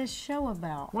 What's this show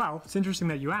about? Well, it's interesting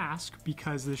that you ask,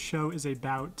 because this show is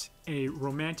about a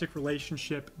romantic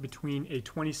relationship between a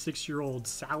 26-year-old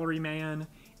salaryman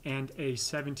and a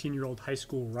 17-year-old high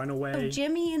school runaway. So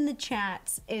Jimmy in the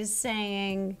chats is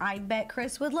saying, I bet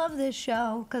Chris would love this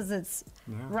show because it's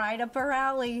right up her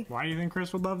alley. Why do you think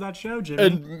Chris would love that show, Jimmy?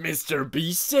 And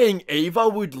MrBeast saying Ava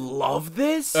would love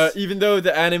this? Even though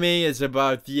the anime is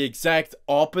about the exact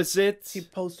opposite. He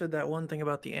posted that one thing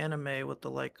about the anime with the,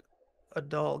 like, a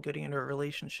doll getting into a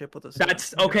relationship with a...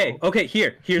 That's, okay,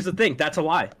 here's the thing. That's a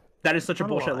lie. That is such a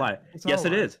bullshit lie. Yes,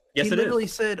 it is. Yes, it is. He literally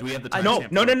said... No. He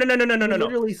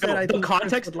literally said, I think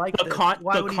Chris would like this.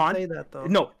 Why would he say that, though?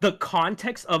 No, the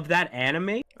context of that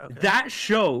anime, that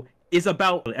show is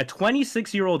about a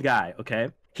 26-year-old guy, okay?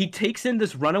 He takes in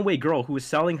this runaway girl who is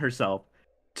selling herself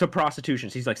to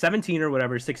prostitution. She's like 17 or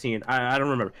whatever, 16. I don't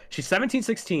remember. She's 17,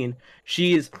 16.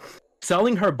 She's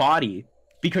selling her body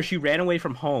because she ran away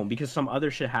from home because some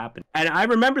other shit happened. And I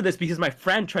remember this because my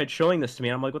friend tried showing this to me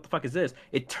and I'm like, what the fuck is this?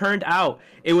 It turned out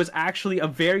it was actually a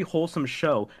very wholesome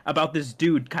show about this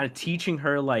dude kind of teaching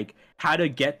her like how to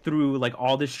get through like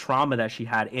all this trauma that she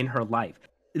had in her life.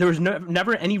 There was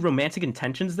never any romantic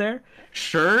intentions there.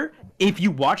 Sure, if you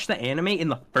watch the anime in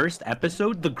the first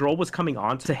episode, the girl was coming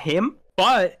on to him,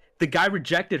 but the guy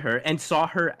rejected her and saw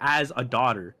her as a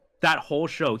daughter. That whole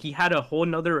show, he had a whole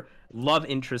nother love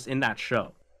interest in that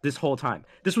show this whole time.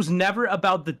 This was never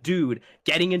about the dude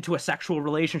getting into a sexual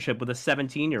relationship with a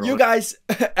 17-year-old. You guys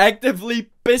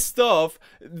actively pissed off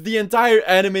the entire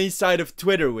anime side of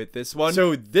Twitter with this one.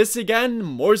 So this again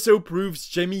more so proves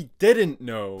Jimmy didn't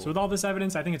know. So with all this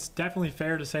evidence, I think it's definitely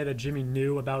fair to say that Jimmy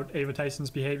knew about Ava Tyson's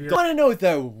behavior. Wanna know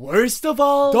the worst of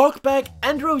all? Dogpack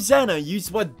and Rosanna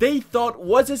used what they thought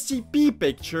was a CP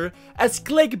picture as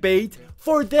clickbait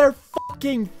for their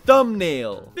fucking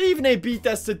thumbnail. They even A/B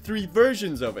tested 3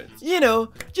 versions of it. You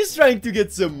know, just trying to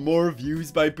get some more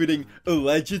views by putting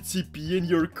alleged CP in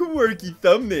your quirky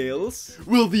thumbnails.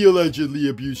 Will the allegedly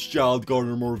abused child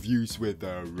garner more views with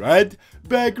the red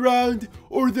background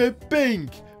or the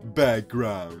pink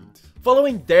background?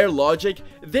 Following their logic,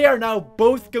 they are now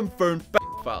both confirmed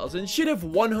pedophiles and should have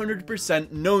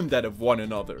 100% known that of one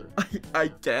another. I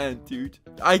can't, dude.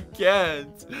 I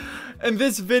can't. And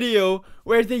this video,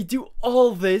 where they do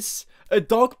all this,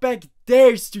 Dogpack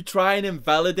dares to try and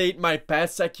invalidate my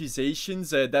past accusations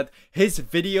that his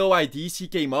video IDs he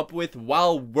came up with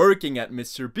while working at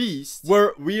MrBeast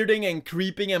were weirding and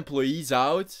creeping employees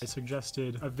out. I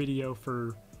suggested a video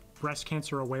for breast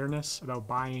cancer awareness about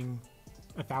buying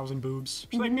 1,000 boobs.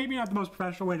 So, like, maybe not the most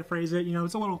professional way to phrase it, you know,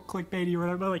 it's a little clickbaity or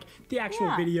whatever, but like the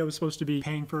actual video is supposed to be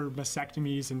paying for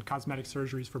mastectomies and cosmetic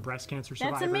surgeries for breast cancer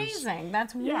survivors. That's amazing.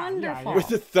 That's wonderful.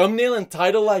 With a thumbnail and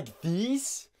title like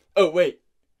these? Oh, wait.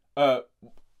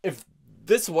 If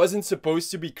this wasn't supposed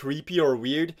to be creepy or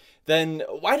weird, then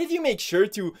why did you make sure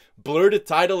to blur the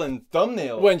title and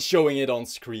thumbnail when showing it on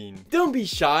screen? Don't be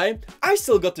shy, I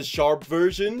still got the sharp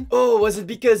version. Oh, was it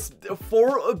because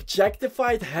 4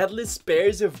 objectified headless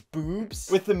pairs of boobs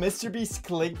with the MrBeast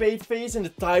clickbait face and the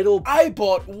title, I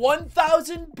bought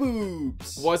 1,000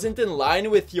 boobs, wasn't in line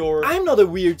with your I'm not a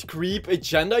weird creep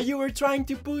agenda you were trying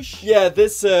to push? Yeah,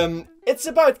 this It's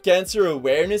about cancer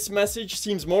awareness message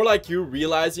seems more like you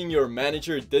realizing your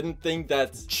manager didn't think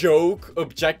that joke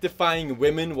objectifying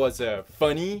women was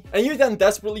funny, and you're then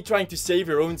desperately trying to save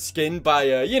your own skin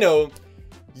by, you know,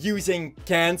 using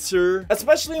cancer,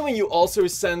 especially when you also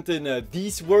sent in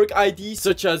these work IDs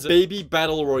such as Baby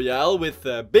Battle Royale with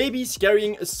babies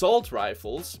carrying assault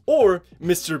rifles, or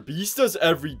MrBeast does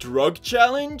every drug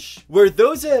challenge. Were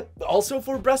those also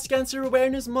for breast cancer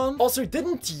awareness month? Also,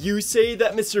 didn't you say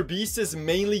that MrBeast is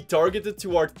mainly targeted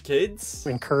toward kids?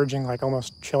 Encouraging like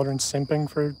almost children simping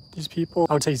for these people.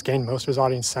 I would say he's gained most of his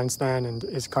audience since then, and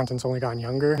his content's only gotten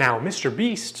younger. Now,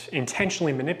 MrBeast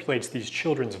intentionally manipulates these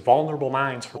children's vulnerable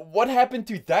minds. What happened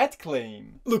to that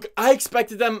claim? Look, I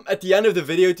expected them at the end of the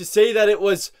video to say that it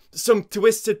was some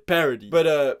twisted parody,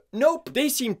 but nope, they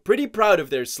seemed pretty proud of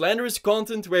their slanderous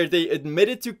content where they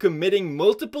admitted to committing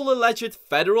multiple alleged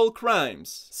federal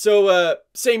crimes. So,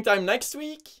 same time next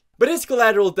week? But his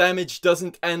collateral damage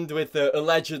doesn't end with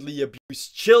allegedly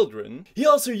abused children. He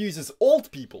also uses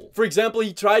old people. For example,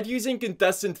 he tried using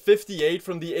contestant 58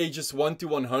 from the ages 1 to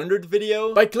 100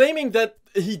 video by claiming that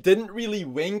he didn't really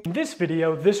wink. In this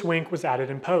video, this wink was added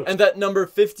in post. And that number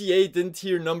 58 didn't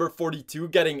hear number 42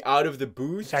 getting out of the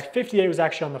booth. In fact, 58 was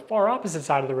actually on the far opposite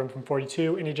side of the room from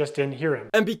 42, and he just didn't hear him.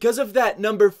 And because of that,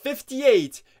 number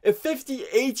 58, a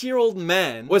 58-year-old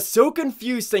man, was so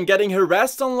confused and getting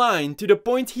harassed online to the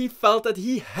point he felt that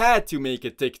he had to make a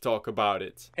TikTok about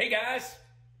it. Hey guys,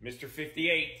 Mr.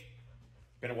 58.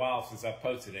 Been a while since I've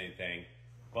posted anything,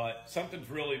 but something's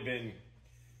really been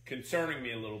concerning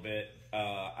me a little bit.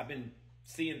 I've been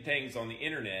seeing things on the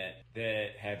internet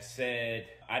that have said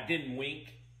I didn't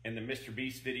wink in the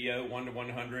MrBeast video 1 to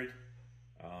 100.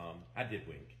 I did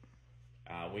wink.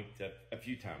 I winked a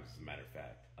few times, as a matter of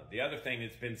fact. The other thing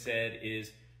that's been said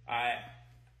is I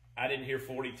didn't hear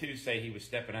 42 say he was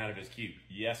stepping out of his cube.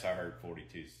 Yes, I heard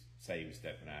 42 say he was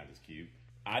stepping out of his cube.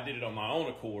 I did it on my own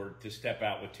accord to step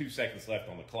out with 2 seconds left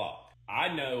on the clock. I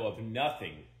know of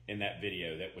nothing in that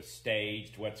video that was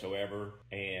staged whatsoever,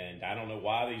 and I don't know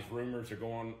why these rumors are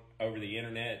going over the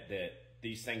internet that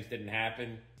these things didn't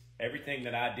happen. Everything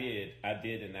that I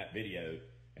did in that video,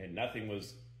 and nothing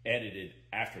was edited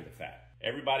after the fact.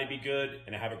 Everybody be good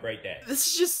and have a great day.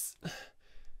 This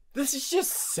is just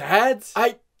sad.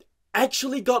 I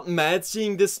actually got mad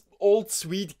seeing this old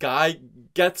sweet guy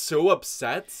get so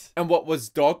upset. And what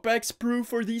was Dogpack's proof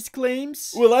for these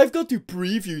claims? Well, I've got to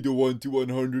preview the 1 to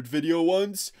 100 video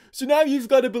once, so now you've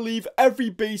got to believe every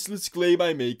baseless claim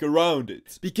I make around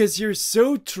it. Because you're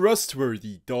so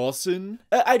trustworthy, Dawson.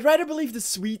 I'd rather believe the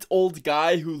sweet old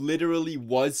guy who literally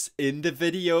was in the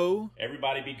video.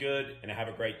 Everybody be good and have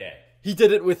a great day. He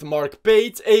did it with Mark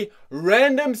Bates, a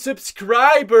random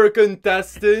subscriber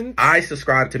contestant. I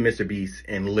subscribed to MrBeast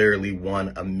and literally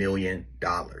won $1 million.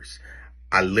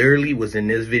 I literally was in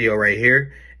this video right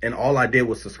here, and all I did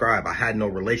was subscribe. I had no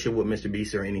relation with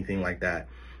MrBeast or anything like that.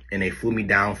 And they flew me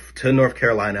down to North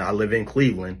Carolina. I live in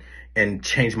Cleveland, and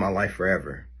changed my life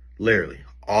forever. Literally.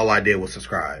 All I did was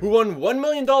subscribe. Who won $1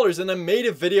 million and then made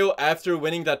a video after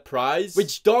winning that prize,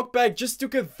 which Dogpack just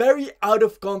took a very out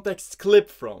of context clip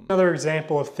from. Another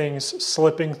example of things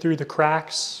slipping through the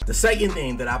cracks. The second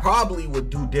thing that I probably would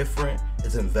do different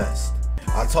is invest.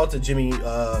 I talked to Jimmy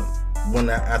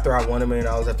after I won $1 million,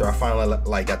 after I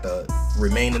finally got the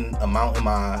remaining amount in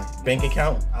my bank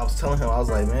account. I was telling him, I was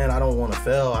like, man, I don't want to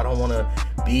fail. I don't want to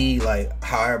be like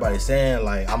how everybody's saying,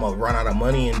 like I'm gonna run out of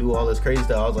money and do all this crazy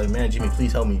stuff. I was like, man, Jimmy,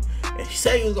 please help me. And he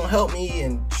said he was gonna help me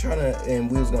and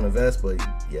we was gonna invest, but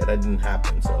yeah, that didn't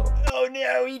happen. So oh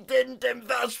no, he didn't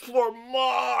invest for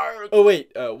Mark. Oh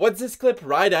wait, what's this clip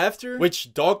right after,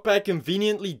 which Dogpack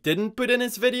conveniently didn't put in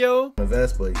his video?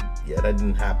 Invest, but yeah, that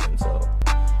didn't happen. So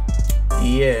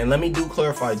yeah, and let me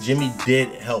clarify, Jimmy did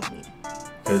help me.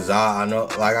 Cause I know,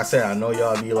 like I said, I know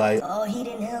y'all be like, oh, he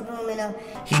didn't help him.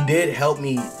 He did help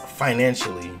me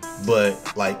financially,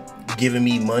 but like giving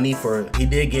me money he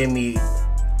did give me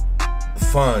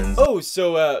funds. Oh,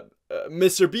 so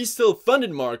MrBeast still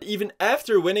funded Mark even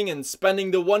after winning and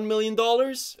spending the $1 million?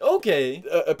 Okay.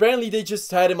 Apparently they just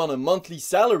had him on a monthly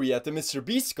salary at the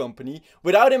MrBeast company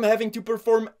without him having to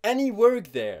perform any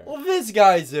work there. Well, this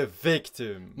guy's a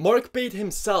victim. Mark Pate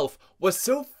himself was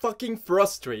so fucking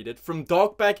frustrated from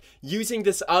Dogpack using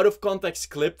this out of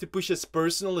context clip to push his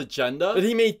personal agenda that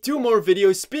he made 2 more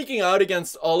videos speaking out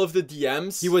against all of the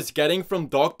DMs he was getting from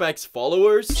Dogpack's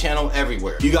followers. Channel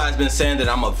everywhere. You guys been saying that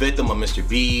I'm a victim of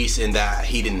MrBeast and that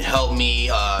he didn't help me.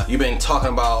 You've been talking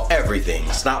about everything.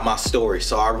 It's not my story.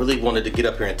 So I really wanted to get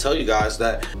up here and tell you guys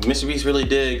that MrBeast really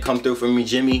did come through for me,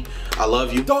 Jimmy. I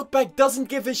love you. Dogpack doesn't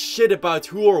give a shit about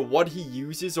who or what he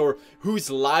uses or whose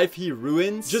life he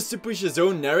ruins just to push his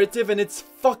own narrative, and it's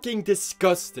fucking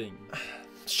disgusting.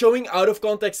 Showing out of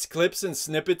context clips and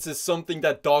snippets is something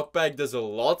that Dogpack does a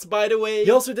lot, by the way.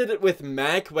 He also did it with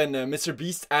Mac when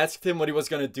MrBeast asked him what he was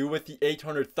gonna do with the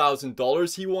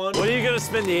 $800,000 he won. What are you gonna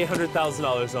spend the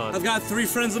 $800,000 on? I've got 3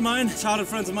 friends of mine, childhood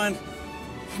friends of mine,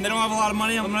 and they don't have a lot of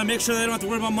money. I'm gonna make sure they don't have to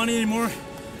worry about money anymore.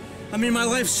 I mean, my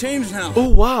life's changed now. Oh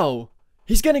wow,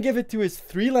 he's gonna give it to his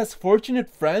 3 less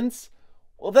fortunate friends?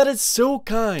 Well, that is so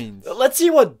kind. Let's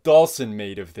see what Dawson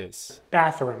made of this.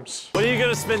 Bathrooms. What are you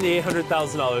gonna spend the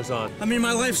 $800,000 on? I mean,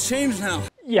 my life's changed now.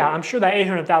 Yeah, I'm sure that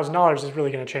 $800,000 is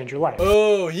really gonna change your life.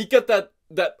 Oh, he cut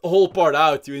that whole part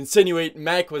out to insinuate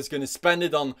Mac was gonna spend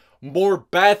it on more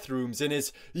bathrooms in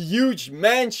his huge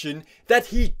mansion that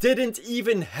he didn't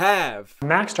even have.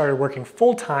 Mac started working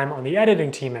full-time on the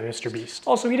editing team at MrBeast.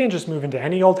 Also, he didn't just move into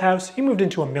any old house, he moved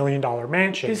into a $1 million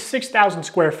mansion. His 6,000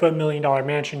 square foot $1 million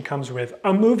mansion comes with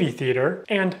a movie theater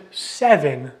and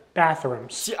 7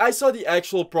 bathrooms. See, I saw the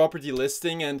actual property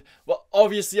listing and, well,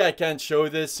 obviously I can't show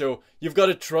this, so you've got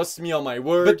to trust me on my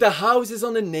word. But the house is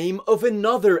on the name of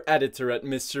another editor at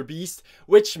MrBeast,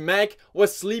 which Mac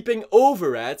was sleeping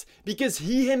over at because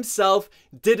he himself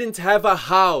didn't have a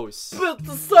house. But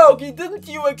Stucky, didn't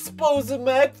you expose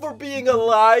Mac for being a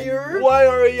liar? Why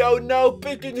are you now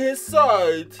picking his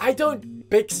side? I don't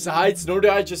pick sides, nor do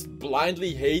I just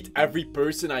blindly hate every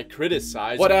person I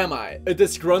criticize. What am I? A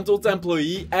disgruntled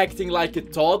employee acting like a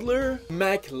toddler?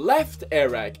 Mac left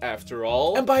Iraq after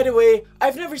all. And by the way,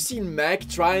 I've never seen Mac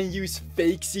try and use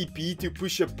fake CP to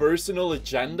push a personal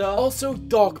agenda. Also,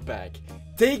 Dogpack,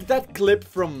 take that clip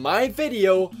from my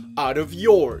video out of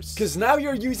yours, cause now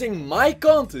you're using my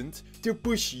content to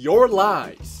push your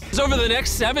lies. Over the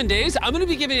next 7 days, I'm gonna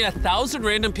be giving 1,000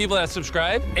 random people that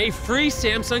subscribe a free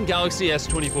Samsung Galaxy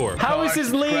S24. How is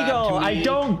this legal? I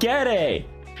don't get it.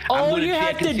 All you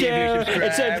have to do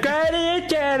is subscribe to your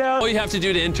channel. All you have to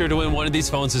do to enter to win one of these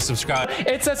phones is subscribe.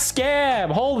 It's a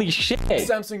scam. Holy shit. The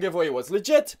Samsung giveaway was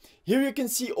legit. Here you can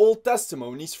see old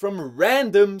testimonies from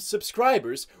random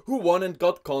subscribers who won and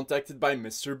got contacted by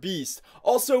MrBeast.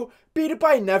 Also,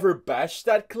 PewDiePie never bashed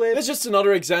that clip. It's just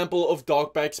another example of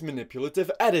Dogpack's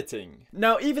manipulative editing.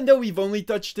 Now, even though we've only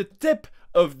touched the tip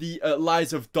of the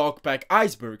lies of Dogpack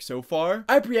iceberg so far,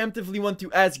 I preemptively want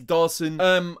to ask Dawson,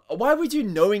 why would you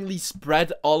knowingly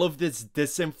spread all of this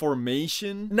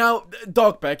disinformation? Now,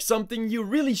 Dogpack, something you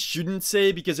really shouldn't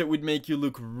say because it would make you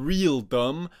look real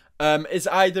dumb, is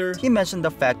either... He mentioned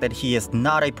the fact that he is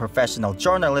not a professional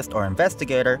journalist or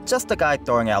investigator, just a guy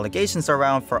throwing allegations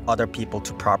around for other people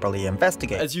to properly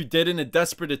investigate. As you did in a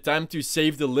desperate attempt to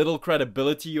save the little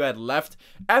credibility you had left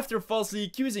after falsely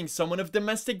accusing someone of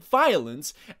domestic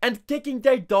violence and kicking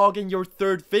their dog in your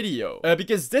 3rd video.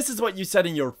 Because this is what you said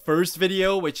in your 1st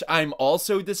video, which I'm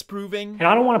also disproving. And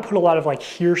I don't want to put a lot of like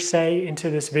hearsay into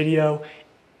this video.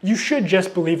 You should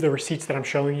just believe the receipts that I'm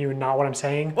showing you and not what I'm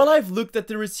saying. Well, I've looked at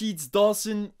the receipts,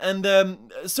 Dawson, and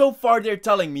so far they're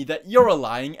telling me that you're a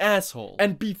lying asshole.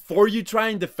 And before you try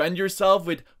and defend yourself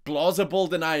with plausible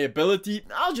deniability,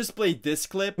 I'll just play this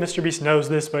clip. MrBeast knows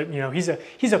this, but you know, he's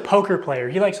a poker player.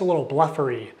 He likes a little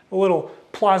bluffery, a little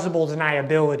plausible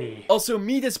deniability. Also,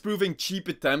 me disproving cheap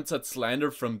attempts at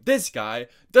slander from this guy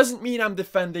doesn't mean I'm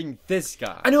defending this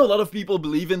guy. I know a lot of people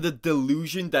believe in the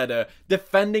delusion that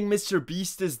defending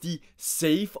MrBeast is the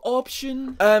safe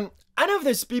option. I know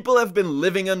those people have been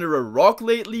living under a rock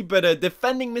lately, but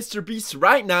defending MrBeast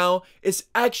right now is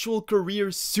actual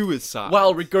career suicide.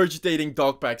 While regurgitating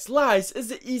Dogpack's lies is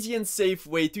the easy and safe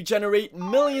way to generate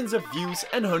millions of views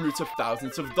and hundreds of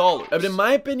thousands of dollars. But in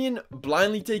my opinion,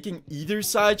 blindly taking either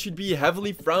side should be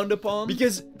heavily frowned upon,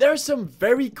 because there are some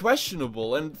very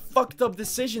questionable and fucked up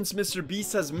decisions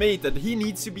MrBeast has made that he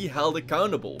needs to be held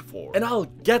accountable for. And I'll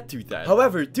get to that.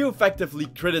 However, to effectively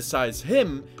criticize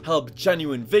him, help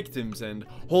genuine victims, and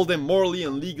hold him morally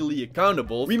and legally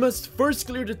accountable, we must first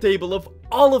clear the table of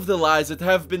all of the lies that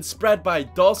have been spread by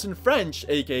Dawson French,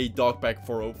 aka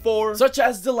Dogpack404, such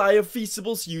as the lie of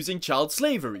Feastables using child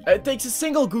slavery. It takes a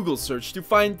single Google search to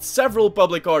find several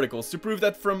public articles to prove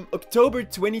that from October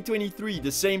 2023,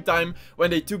 the same time when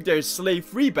they took their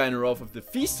slave-free banner off of the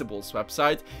Feastables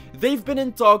website, they've been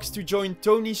in talks to join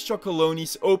Tony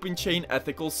Chocolonely's Open Chain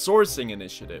Ethical Sourcing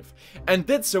Initiative, and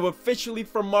did so officially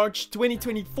from March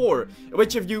 2024,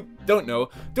 which if you don't know,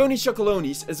 Tony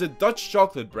Chocolonely's is a Dutch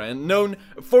chocolate brand known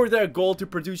for their goal to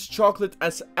produce chocolate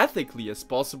as ethically as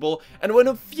possible, and one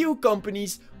of few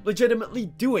companies legitimately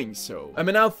doing so. I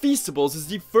mean, now Feastables is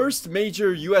the first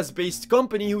major US-based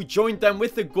company who joined them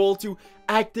with the goal to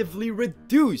actively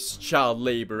reduce child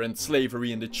labor and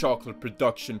slavery in the chocolate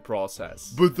production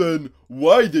process. But then,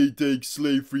 why they take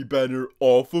slavery banner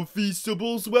off of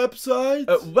Feastables'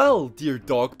 website? Well, dear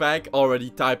Dogpack, already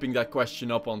typing that question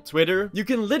up on Twitter, you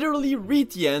can literally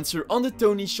read the answer on the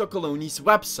Tony Chocolonini's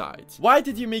website. Why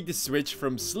did you make the switch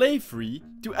from slave-free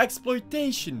to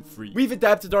exploitation-free? We've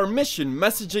adapted our mission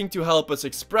messaging to help us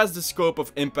express the scope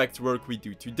of impact work we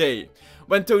do today.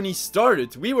 When Tony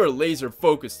started, we were laser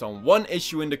focused on one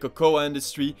issue in the cocoa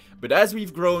industry, but as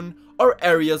we've grown, our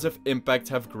areas of impact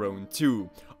have grown too.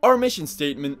 Our mission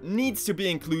statement needs to be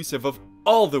inclusive of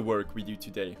all the work we do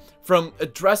today, from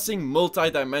addressing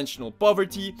multidimensional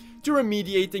poverty to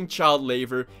remediating child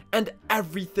labor and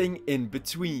everything in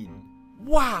between.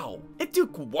 Wow! It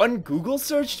took one Google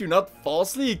search to not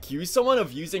falsely accuse someone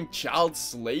of using child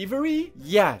slavery?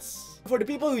 Yes. For the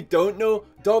people who don't know,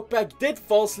 Dogpack did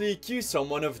falsely accuse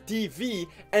someone of DV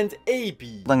and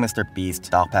AB.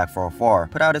 MrBeast, Dogpack404,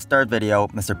 put out his third video,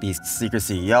 MrBeast's Secret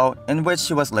CEO, in which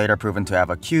he was later proven to have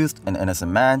accused an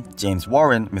innocent man, James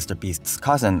Warren, MrBeast's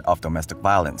cousin, of domestic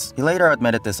violence. He later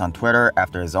admitted this on Twitter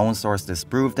after his own source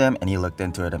disproved him and he looked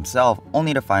into it himself,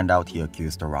 only to find out he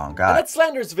accused the wrong guy. And that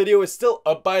slanders video is still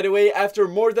up, by the way, after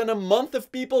more than a month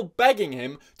of people begging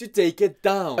him to take it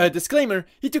down. Disclaimer,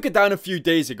 he took it down a few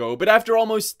days ago, but after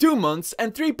almost 2 months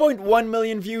and 3.1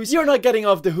 million views, you're not getting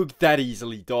off the hook that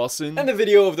easily, Dawson. And the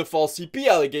video of the false CP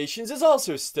allegations is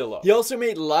also still up. He also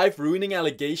made life-ruining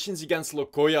allegations against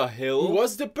Lokoya Hill, who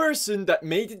was the person that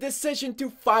made the decision to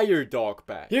fire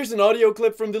Dogpack. Here's an audio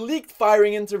clip from the leaked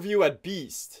firing interview at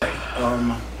Beast. I'm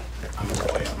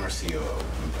Roy, I'm our CEO.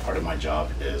 Part of my job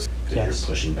is you're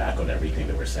pushing back on everything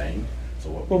that we're saying.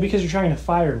 So Well, because you're trying to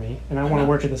fire me, and I want to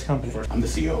work at this company. I'm the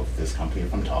CEO of this company.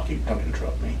 If I'm talking, don't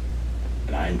interrupt me.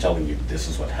 And I'm telling you this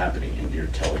is what's happening, and you're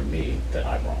telling me that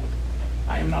I'm wrong.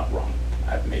 I am not wrong.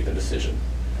 I've made the decision.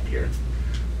 Here,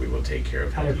 we will take care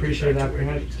of. I appreciate that.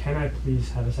 Can I please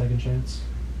have a second chance?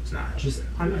 It's not. Just,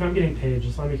 if I'm getting paid,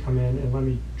 just let me come in and let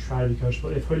me try to be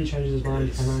coachable. If Hoodie changes his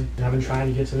mind, can I? And I've been trying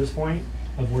to get to this point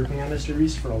of working on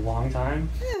MrBeast for a long time.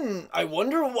 I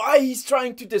wonder why he's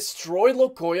trying to destroy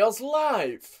Lokoya's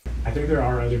life. I think there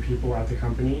are other people at the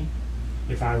company,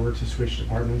 if I were to switch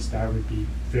departments, that would be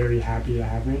very happy to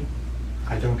have me.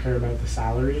 I don't care about the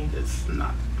salary. It's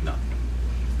not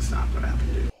gonna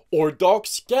happen, dude. Or Doc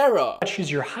Scara.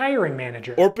 She's your hiring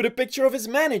manager. Or put a picture of his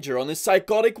manager on his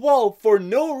psychotic wall for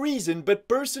no reason but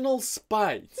personal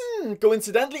spite.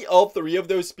 Coincidentally, all three of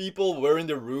those people were in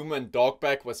the room when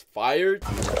Dogpack was fired.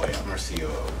 I'm Roy, I'm our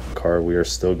CEO. Car, we are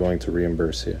still going to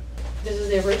reimburse you. This is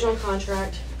the original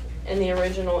contract and the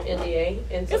original NDA.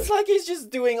 It's like he's just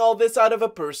doing all this out of a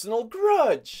personal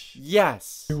grudge.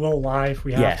 Yes. We will lie if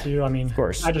we have to. I mean, of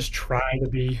course. I just try to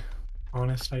be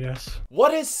honest, I guess.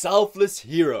 What is selfless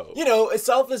hero? You know, a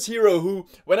selfless hero who,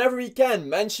 whenever he can,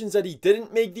 mentions that he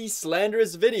didn't make these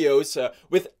slanderous videos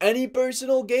with any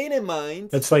personal gain in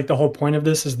mind. That's like the whole point of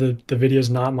this is the video's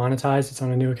not monetized. It's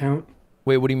on a new account.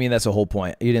 Wait, what do you mean that's the whole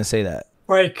point? You didn't say that.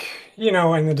 Like, you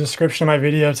know, in the description of my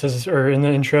video, it says, or in the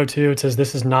intro too, it says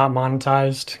this is not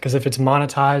monetized. Because if it's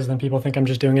monetized, then people think I'm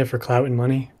just doing it for clout and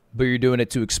money. But you're doing it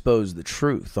to expose the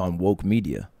truth on woke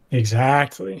media.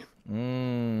 Exactly. But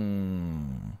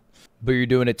you're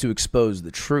doing it to expose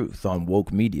the truth on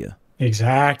woke media.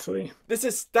 Exactly. This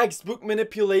is textbook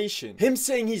manipulation. Him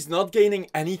saying he's not gaining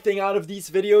anything out of these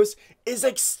videos is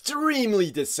extremely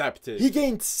deceptive. He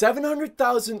gained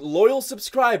 700,000 loyal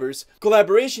subscribers,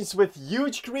 collaborations with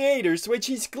huge creators which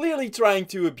he's clearly trying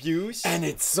to abuse, and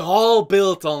it's all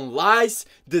built on lies,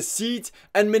 deceit,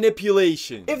 and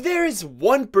manipulation. If there is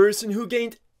one person who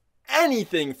gained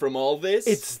anything from all this,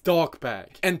 it's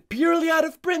Dogpack. And purely out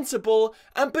of principle,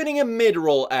 I'm putting a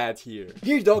mid-roll ad here.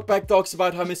 Here Dogpack talks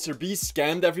about how MrBeast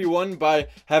scammed everyone by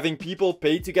having people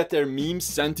pay to get their memes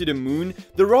sent to the moon,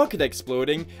 the rocket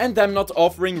exploding, and them not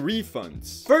offering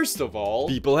refunds. First of all,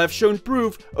 people have shown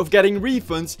proof of getting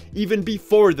refunds even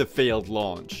before the failed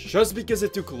launch, just because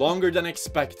it took longer than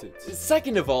expected.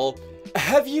 Second of all,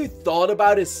 have you thought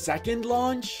about a second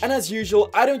launch? And as usual,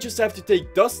 I don't just have to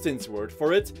take Dustin's word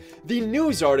for it. The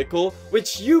news article,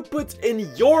 which you put in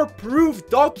your proof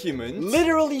document,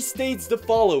 literally states the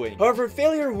following. However,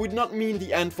 failure would not mean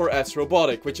the end for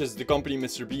S-Robotic, which is the company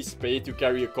MrBeast paid to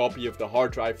carry a copy of the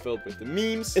hard drive filled with the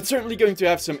memes. It's certainly going to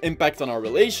have some impact on our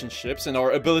relationships and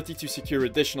our ability to secure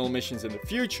additional missions in the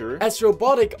future.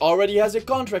 S-Robotic already has a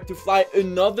contract to fly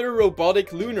another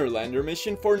robotic lunar lander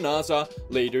mission for NASA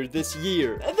later this year.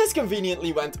 year. And this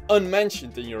conveniently went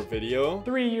unmentioned in your video.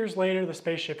 3 years later, the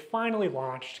spaceship finally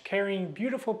launched, carrying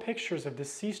beautiful pictures of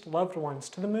deceased loved ones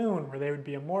to the moon, where they would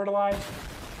be immortalized.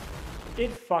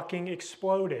 It fucking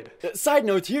exploded. Side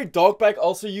note here, Dogpack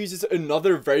also uses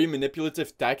another very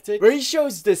manipulative tactic, where he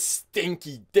shows this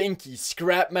stinky, dinky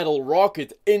scrap metal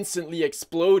rocket instantly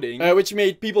exploding, which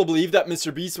made people believe that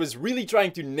MrBeast was really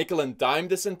trying to nickel and dime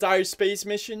this entire space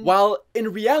mission, while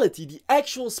in reality the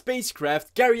actual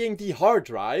spacecraft carrying the hard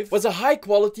drive was a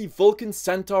high-quality Vulcan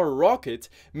Centaur rocket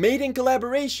made in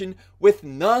collaboration with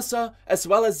NASA as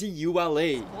well as the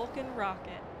ULA. Vulcan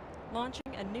rocket, launching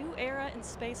a new era in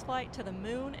spaceflight to the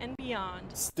moon and beyond.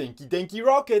 Stinky dinky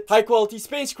rocket. High quality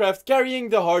spacecraft carrying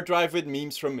the hard drive with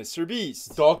memes from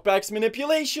MrBeast. Dogpack's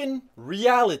manipulation.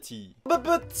 Reality.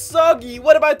 But Soggy,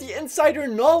 what about the insider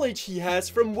knowledge he has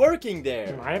from working there?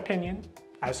 In my opinion,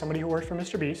 as somebody who worked for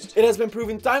MrBeast, it has been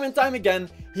proven time and time again,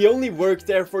 he only worked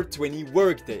there for 20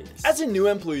 work days. As a new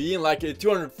employee in like a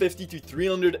 250 to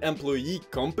 300 employee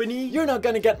company, you're not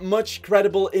gonna get much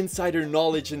credible insider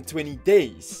knowledge in 20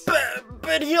 days.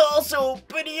 But he also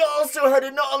had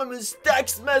anonymous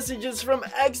text messages from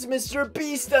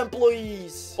ex-MrBeast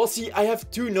employees. Well, see, I have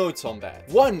two notes on that.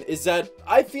 One is that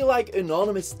I feel like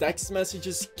anonymous text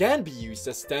messages can be used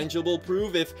as tangible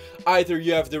proof if either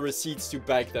you have the receipts to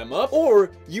back them up,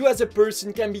 or you as a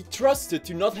person can be trusted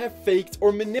to not have faked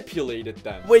or manipulated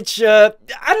them. Which, I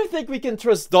don't think we can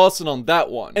trust Dawson on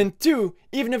that one. And two,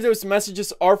 even if those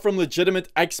messages are from legitimate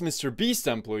ex-MrBeast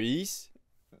employees,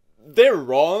 they're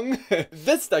wrong.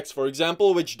 This text, for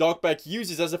example, which Dogpack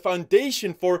uses as a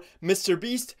foundation for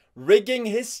MrBeast rigging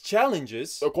his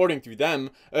challenges, according to them,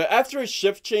 after a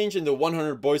shift change in the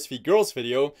 100 Boys v Girls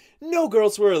video, no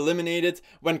girls were eliminated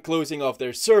when closing off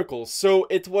their circles, so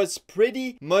it was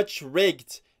pretty much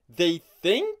rigged. They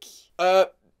think?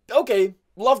 Okay.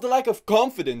 Love the lack of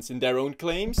confidence in their own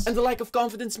claims, and the lack of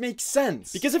confidence makes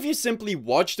sense, because if you simply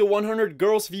watch the 100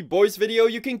 Girls v Boys video,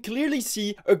 you can clearly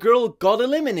see a girl got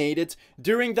eliminated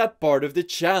during that part of the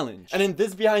challenge. And in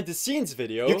this behind the scenes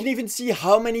video, you can even see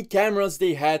how many cameras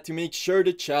they had to make sure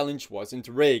the challenge wasn't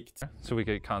rigged. So we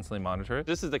could constantly monitor it.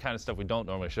 This is the kind of stuff we don't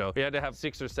normally show. We had to have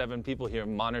 6 or 7 people here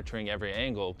monitoring every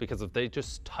angle, because if they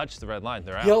just touch the red line,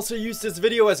 they're out. He also used this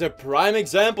video as a prime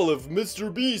example of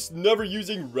MrBeast never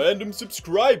using random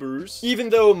subscribers, even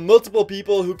though multiple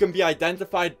people who can be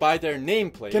identified by their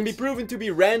nameplate can be proven to be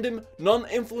random,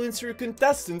 non-influencer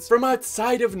contestants from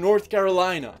outside of North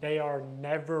Carolina. They are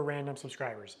never random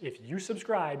subscribers. If you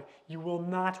subscribe, you will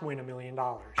not win $1 million.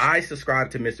 I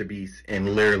subscribed to MrBeast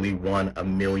and literally won $1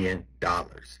 million.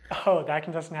 Oh, that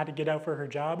contestant had to get out for her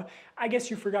job? I guess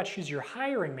you forgot she's your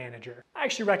hiring manager. I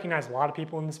actually recognize a lot of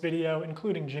people in this video,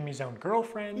 including Jimmy's own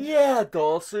girlfriend. Yeah,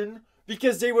 Dawson.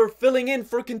 Because they were filling in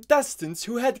for contestants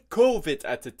who had COVID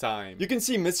at the time. You can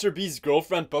see MrBeast's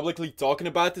girlfriend publicly talking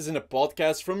about this in a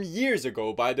podcast from years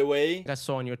ago, by the way. I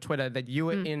saw on your Twitter that you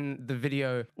were in the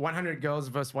video 100 girls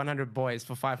versus 100 boys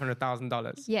for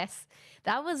 $500,000. Yes,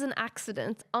 that was an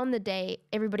accident. On the day,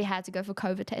 everybody had to go for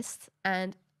COVID tests,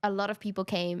 and a lot of people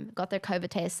came, got their COVID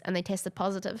tests, and they tested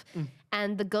positive.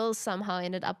 And the girls somehow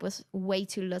ended up with way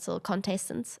too little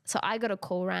contestants. So I got a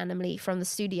call randomly from the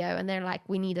studio, and they're like,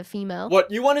 we need a female.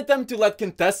 What, you wanted them to let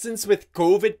contestants with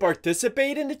COVID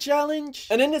participate in the challenge?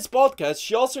 And in this podcast,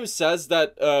 she also says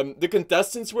that the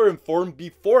contestants were informed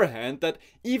beforehand that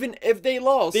even if they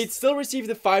lost, they'd still receive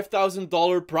the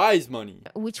 $5,000 prize money.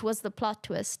 Which was the plot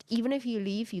twist. Even if you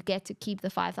leave, you get to keep the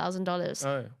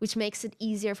 $5,000, which makes it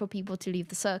easier for people to leave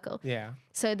the circle. Yeah.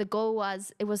 So the goal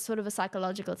was, it was sort of a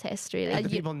psychological test, really. And the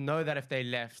people know that if they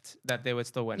left, that they would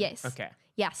still win. Yes. Okay.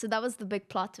 Yeah, so that was the big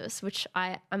plot twist, which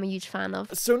I'm a huge fan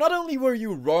of. So not only were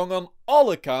you wrong on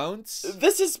all accounts,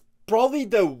 this is probably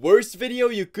the worst video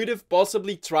you could have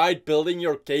possibly tried building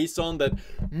your case on, that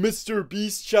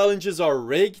MrBeast challenges are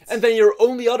rigged. And then your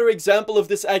only other example of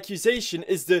this accusation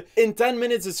is the "in 10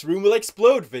 minutes this room will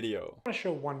explode" video. I want to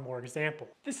show one more example.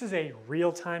 This is a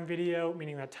real-time video,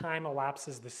 meaning that time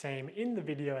elapses the same in the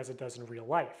video as it does in real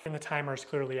life. And the timer is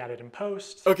clearly added in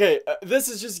post. Okay, this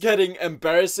is just getting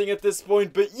embarrassing at this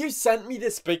point, but you sent me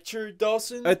this picture,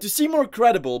 Dawson, to seem more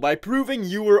credible by proving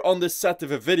you were on the set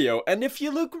of a video. And if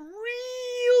you look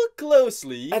real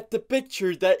closely at the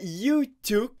picture that you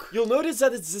took, you'll notice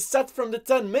that it's a set from the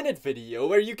 10-minute video,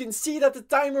 where you can see that the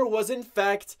timer was in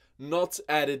fact not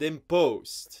added in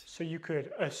post. So you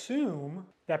could assume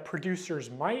that producers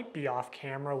might be off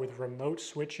camera with remote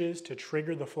switches to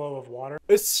trigger the flow of water.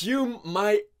 Assume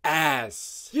my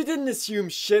ass. You didn't assume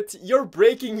shit, you're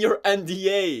breaking your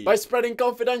NDA by spreading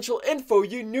confidential info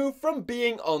you knew from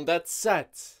being on that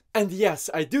set. And yes,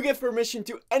 I do give permission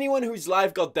to anyone whose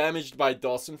life got damaged by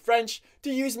Dawson French to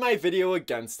use my video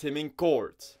against him in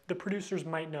court. The producers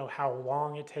might know how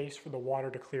long it takes for the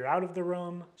water to clear out of the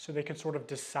room, so they can sort of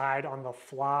decide on the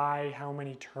fly how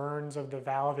many turns of the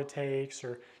valve it takes,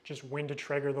 or just when to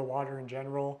trigger the water in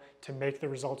general to make the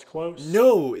results close.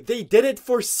 No, they did it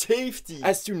for safety,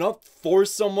 as to not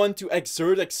force someone to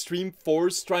exert extreme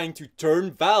force trying to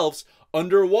turn valves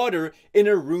underwater in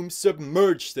a room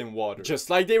submerged in water. Just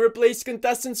like they replaced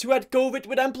contestants who had COVID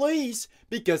with employees,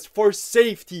 because for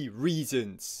safety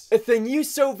reasons. A thing you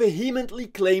so vehemently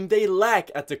claim they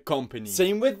lack at the company.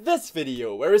 Same with this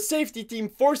video, where a safety team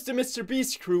forced the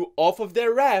MrBeast crew off of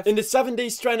their raft in the 7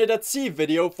 Days Stranded at Sea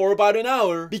video for about an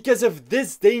hour because of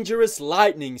this dangerous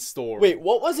lightning storm. Wait,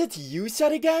 what was it you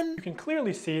said again? You can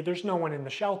clearly see there's no one in the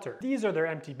shelter. These are their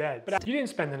empty beds. But you didn't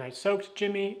spend the night soaked,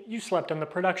 Jimmy. You slept on the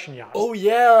production yacht. Oh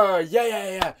yeah.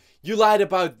 You lied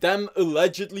about them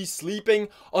allegedly sleeping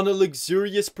on a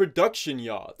luxurious production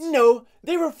yacht. No,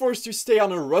 they were forced to stay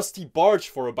on a rusty barge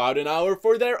for about an hour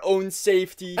for their own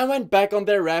safety and went back on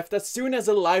their raft as soon as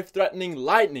a life-threatening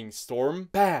lightning storm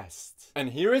passed. And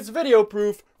here is video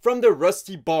proof from the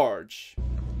rusty barge.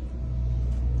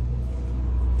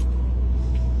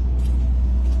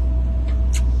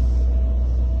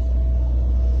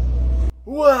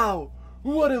 Wow,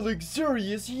 what a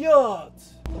luxurious yacht!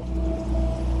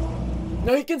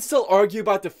 Now you can still argue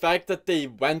about the fact that they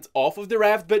went off of the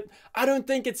raft, but I don't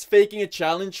think it's faking a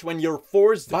challenge when you're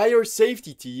forced by your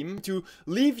safety team to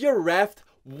leave your raft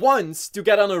once to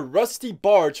get on a rusty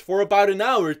barge for about an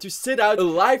hour to sit out a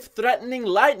life-threatening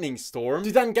lightning storm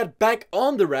to then get back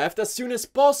on the raft as soon as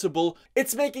possible.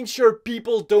 It's making sure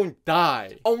people don't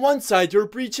die. On one side you're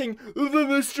preaching the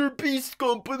MrBeast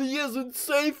company isn't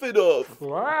safe enough,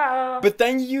 but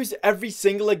then you use every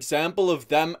single example of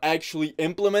them actually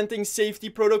implementing safety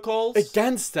protocols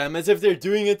against them as if they're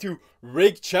doing it to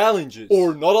rig challenges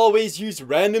or not always use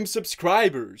random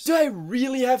subscribers. Do I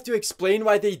really have to explain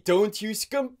why they don't use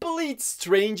complete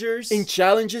strangers in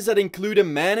challenges that include a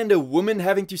man and a woman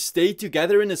having to stay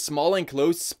together in a small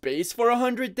enclosed space for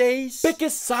 100 days? Pick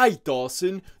a side,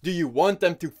 Dawson. Do you want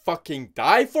them to fucking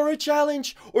die for a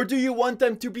challenge, or do you want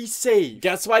them to be saved?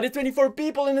 Guess why the 24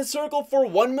 people in a circle for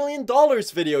 $1 million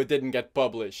video didn't get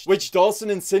published, which Dawson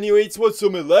insinuates was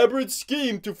some elaborate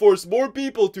scheme to force more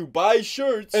people to buy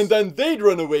shirts and then they'd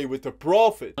run away with the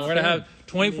profit. We're gonna have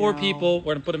 24 people.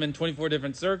 We're gonna put them in 24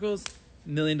 different circles.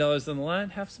 $1 million on the line.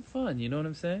 Have some fun. You know what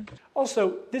I'm saying?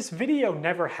 Also, this video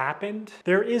never happened.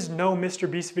 There is no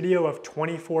MrBeast video of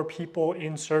 24 people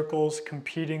in circles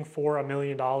competing for $1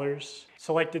 million.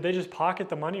 So like, did they just pocket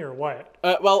the money or what?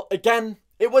 Well, again,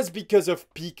 it was because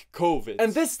of peak COVID.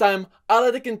 And this time, I'll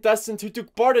let a contestant who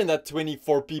took part in that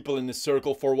 24 people in the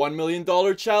circle for $1 million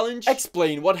challenge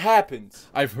explain what happened.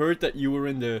 I've heard that you were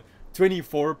in the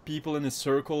 24 people in a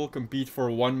circle compete for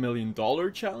 $1 million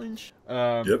challenge.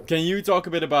 Yep. Can you talk a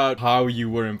bit about how you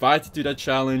were invited to that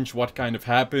challenge, what kind of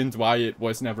happened, why it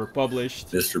was never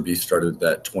published? MrBeast started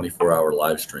that 24-hour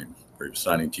live stream where he was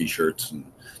signing t-shirts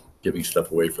and giving stuff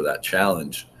away for that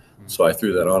challenge. So I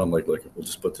threw that on. I'm like, look, we'll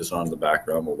just put this on in the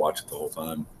background. We'll watch it the whole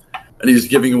time. And he's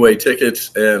giving away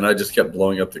tickets, and I just kept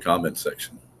blowing up the comment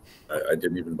section. I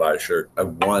didn't even buy a shirt. I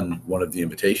won one of the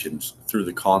invitations through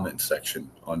the comment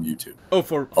section on YouTube. Oh,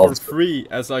 for free,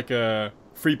 as like a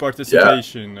free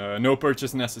participation, no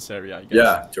purchase necessary, I guess.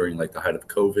 Yeah, during like the height of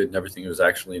COVID and everything. It was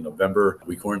actually in November.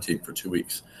 We quarantined for 2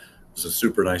 weeks. It was a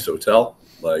super nice hotel,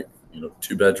 like,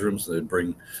 2 bedrooms. They'd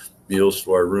bring meals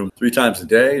to our room 3 times a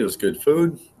day. It was good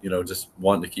food, just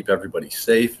wanting to keep everybody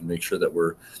safe and make sure that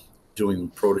we're doing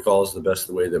protocols the best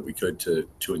way that we could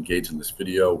to engage in this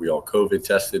video. We all COVID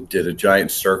tested, did a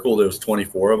giant circle. There was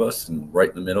 24 of us, and right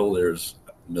in the middle, there's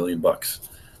 $1 million.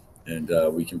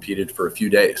 And we competed for a few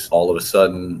days. All of a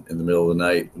sudden, in the middle of the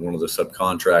night, one of the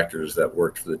subcontractors that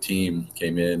worked for the team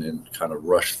came in and kind of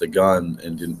rushed the gun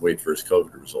and didn't wait for his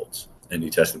COVID results. And he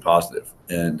tested positive.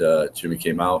 And Jimmy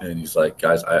came out and he's like,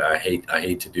 guys, I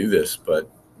hate to do this, but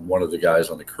one of the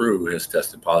guys on the crew has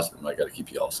tested positive and I got to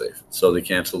keep you all safe. So they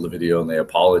canceled the video and they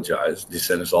apologized. They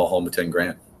sent us all home with 10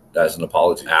 grand as an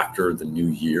apology. After the new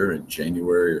year in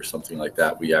January or something like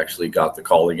that, we actually got the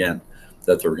call again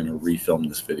that they were going to refilm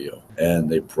this video. And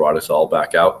they brought us all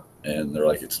back out and they're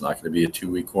like, it's not going to be a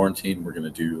 2-week quarantine. We're going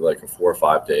to do like a 4 or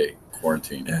 5 day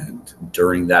quarantine. And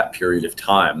during that period of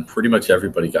time, pretty much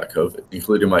everybody got COVID,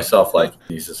 including myself. Like,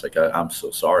 he's just like, I'm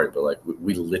so sorry, but like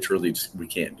we literally just, we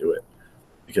can't do it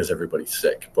because everybody's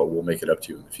sick, but we'll make it up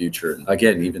to you in the future. And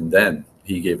again, even then,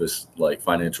 he gave us like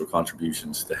financial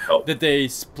contributions to help. Did they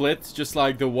split just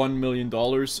like the $1 million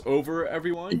over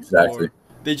everyone? Exactly. Or?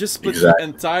 They just split Exactly.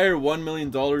 the entire $1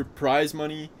 million prize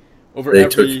money over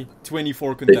every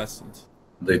 24 contestants.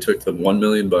 They took the $1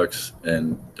 million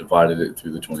and divided it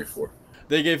through the 24.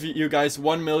 They gave you guys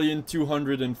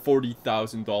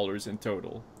 $1,240,000 in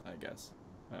total, I guess.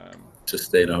 To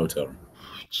stay in a hotel room.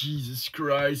 Jesus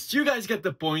Christ. You guys get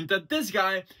the point that this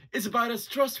guy is about as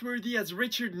trustworthy as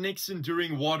Richard Nixon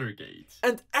during Watergate.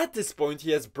 And at this point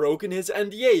he has broken his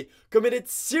NDA, committed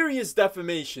serious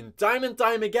defamation time and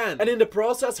time again, and in the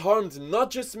process harmed not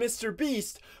just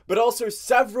MrBeast, but also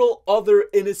several other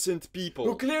innocent people,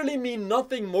 who clearly mean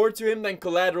nothing more to him than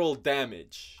collateral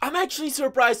damage. I'm actually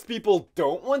surprised people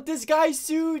don't want this guy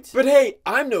sued. But hey,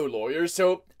 I'm no lawyer,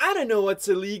 so I don't know what's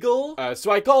illegal.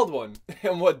 So I called one,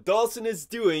 and what Dawson is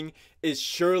doing is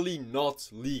surely not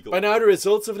legal. By now, the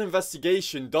results of an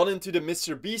investigation done into the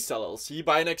MrBeast LLC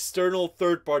by an external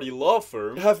third-party law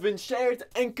firm have been shared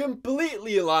and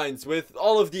completely aligns with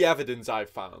all of the evidence I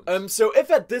found. So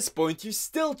if at this point you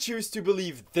still choose to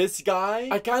believe this guy,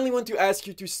 I kindly want to ask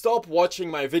you to stop watching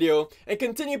my video and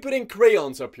continue putting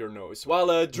crayons up your nose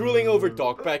while drooling over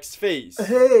Dogpack's face.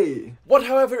 Hey! What,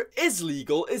 however, is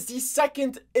legal is the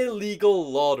second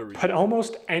illegal lottery. But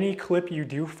almost any clip you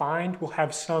do find will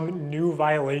have some new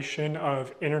violation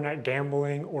of internet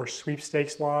gambling or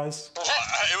sweepstakes laws. Well,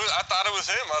 I thought it was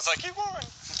him. I was like, he won. Wait,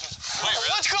 really?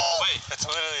 Let's go! Wait, it's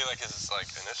literally like his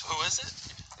initial. Who is it?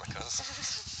 My cousin.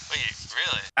 Wait,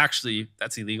 really? Actually,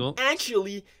 that's illegal.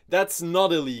 Actually, that's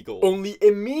not illegal. Only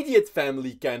immediate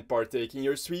family can partake in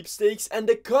your sweepstakes, and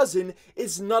the cousin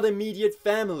is not immediate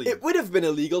family. It would have been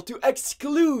illegal to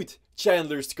exclude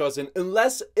Chandler's cousin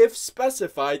unless if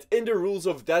specified in the rules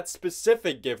of that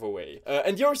specific giveaway.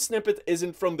 And your snippet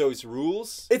isn't from those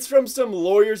rules. It's from some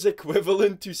lawyer's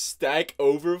equivalent to Stack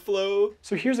Overflow.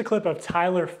 So here's a clip of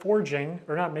Tyler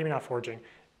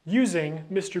using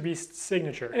MrBeast's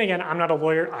signature. And again, I'm not a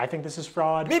lawyer. I think this is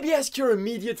fraud. Maybe ask your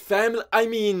immediate family,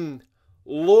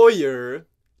 lawyer,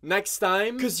 next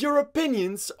time, cause your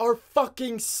opinions are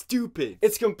fucking stupid.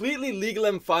 It's completely legal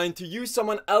and fine to use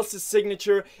someone else's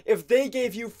signature if they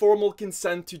gave you formal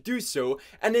consent to do so,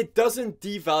 and it doesn't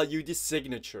devalue the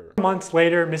signature. Months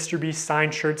later, MrBeast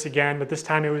signed shirts again, but this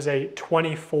time it was a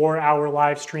 24-hour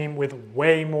live stream with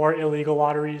way more illegal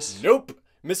lotteries. Nope.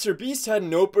 MrBeast had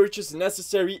no purchase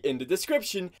necessary in the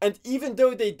description, and even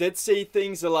though they did say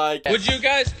things like, would you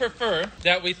guys prefer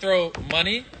that we throw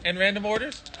money in random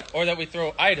orders or that we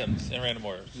throw items in random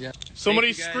orders? Yeah.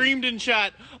 Somebody screamed in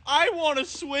chat, I want to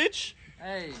switch.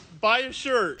 Hey. Buy a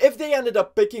shirt. If they ended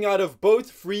up picking out of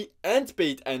both free and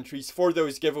paid entries for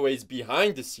those giveaways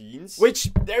behind the scenes,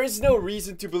 which there is no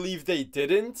reason to believe they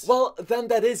didn't, well, then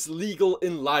that is legal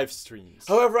in live streams.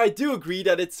 However, I do agree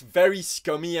that it's very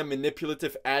scummy and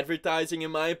manipulative advertising in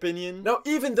my opinion. Now,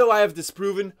 even though I have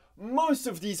disproven most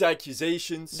of these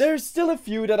accusations, there's still a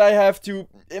few that I have to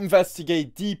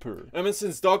investigate deeper. And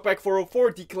since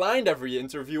Dogpack404 declined every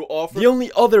interview offer, the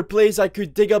only other place I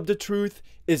could dig up the truth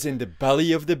is in the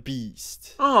belly of the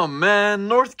beast. Oh man,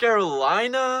 North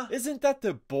Carolina? Isn't that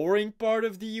the boring part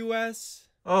of the US?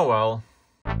 Oh well.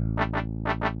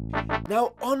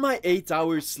 Now, on my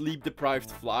 8-hour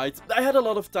sleep-deprived flight, I had a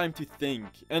lot of time to think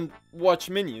and watch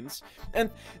Minions,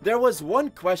 and there was one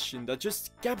question that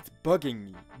just kept bugging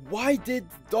me. Why did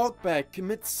Dogpack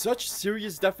commit such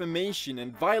serious defamation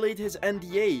and violate his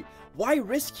NDA? Why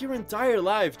risk your entire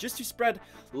life just to spread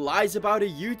lies about a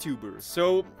YouTuber?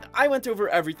 So I went over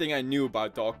everything I knew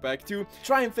about Dogpack to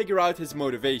try and figure out his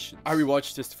motivations. I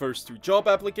rewatched his first 2 job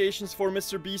applications for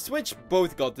MrBeast, which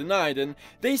both got denied, and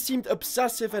they seemed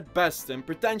obsessive at best and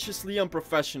pretentiously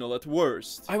unprofessional at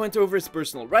worst. I went over his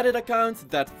personal Reddit account,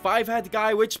 that 5-head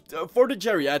guy, which, for the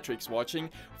geriatrics watching,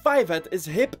 5-head is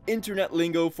hip internet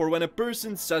lingo for when a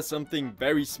person says something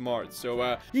very smart,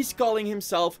 so he's calling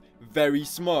himself very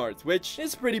smart, which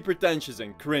is pretty pretentious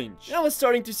and cringe. I was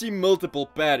starting to see multiple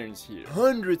patterns here.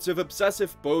 Hundreds of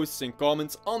obsessive posts and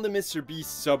comments on the MrBeast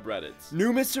subreddit.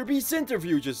 New MrBeast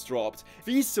interview just dropped.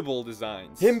 Feasible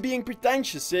designs. Him being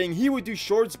pretentious, saying he would do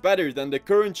shorts better than the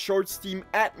current shorts team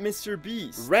at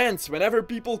MrBeast. Rants whenever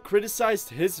people criticized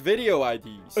his video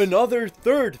IDs. Another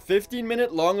third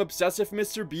 15-minute long obsessive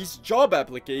MrBeast job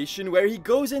application where he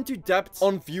goes into depth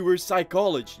on viewer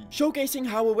psychology, showcasing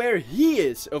how aware he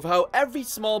is of how every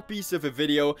small piece of a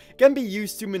video can be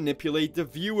used to manipulate the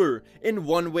viewer in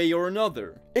one way or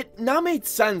another. It now made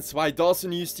sense why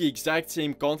Dawson used the exact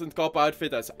same content cop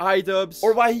outfit as iDubbbz,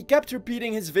 or why he kept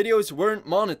repeating his videos weren't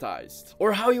monetized,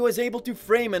 or how he was able to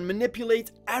frame and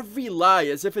manipulate every lie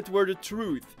as if it were the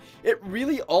truth. It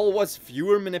really all was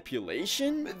viewer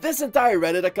manipulation? This entire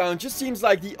Reddit account just seems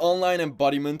like the online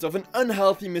embodiment embodiment of an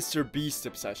unhealthy MrBeast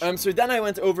obsession. So then I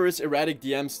went over his erratic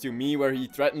DMs to me where he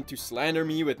threatened to slander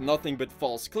me with nothing but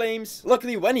false claims.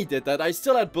 Luckily, when he did that, I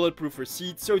still had bulletproof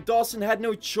receipts, so Dawson had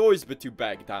no choice but to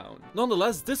back down.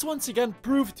 Nonetheless, this once again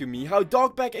proved to me how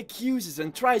Dogpack accuses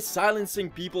and tries silencing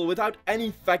people without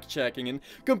any fact-checking and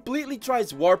completely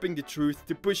tries warping the truth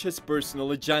to push his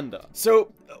personal agenda.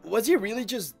 So, was he really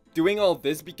just doing all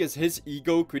this because his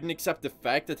ego couldn't accept the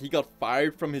fact that he got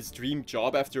fired from his dream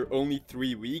job after only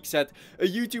 3 weeks at a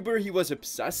YouTuber he was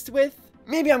obsessed with?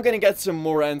 Maybe I'm gonna get some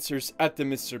more answers at the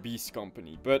MrBeast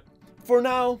company, but for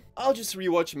now, I'll just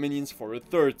rewatch Minions for a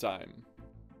third time.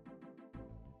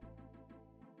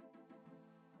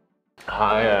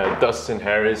 Hi, Dustin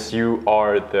Harris. You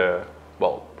are the,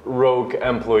 well, rogue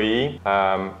employee.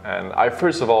 And I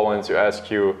first of all wanted to ask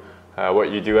you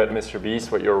what you do at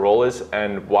MrBeast, what your role is,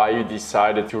 and why you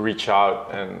decided to reach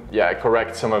out and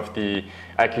correct some of the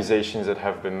accusations that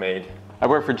have been made. I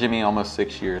worked for Jimmy almost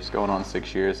 6 years, going on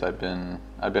 6 years. I've been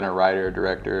a writer,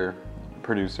 director,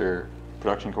 producer,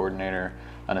 production coordinator,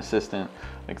 an assistant,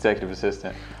 an executive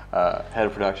assistant, head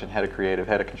of production, head of creative,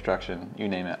 head of construction, you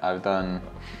name it. I've done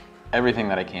everything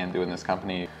that I can do in this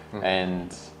company,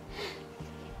 and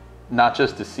not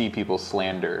just to see people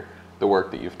slander the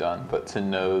work that you've done, but to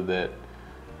know that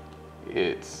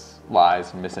it's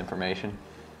lies and misinformation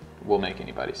will make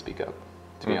anybody speak up,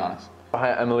 to be honest.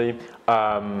 Hi, Emily.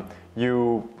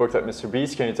 You worked at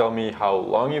MrBeast. Can you tell me how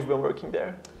long you've been working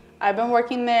there? I've been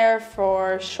working there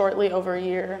for shortly over a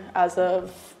year as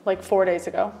of like 4 days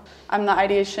ago. I'm the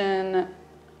ideation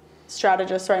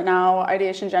strategist right now,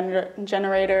 ideation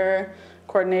generator,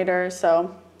 coordinator,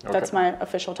 so that's my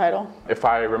official title. If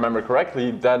I remember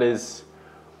correctly, that is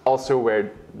also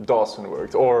where Dawson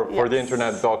worked, or for the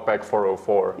internet,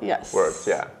 Dogpack404 worked,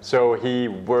 So he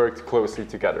worked closely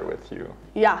together with you.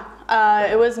 Yeah,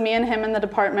 it was me and him in the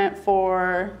department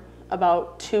for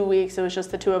about 2 weeks. It was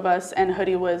just the two of us, and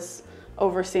Hoodie was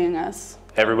overseeing us.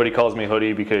 Everybody calls me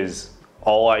Hoodie because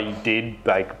all I did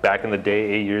back in the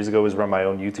day, 8 years ago, was run my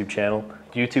own YouTube channel,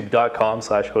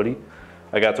 youtube.com/Hoodie.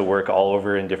 I got to work all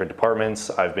over in different departments.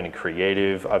 I've been in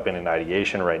creative, I've been in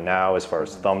ideation right now as far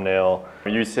as thumbnail.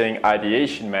 When you're saying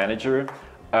ideation manager,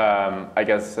 I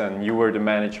guess then you were the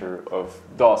manager of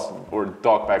Dawson or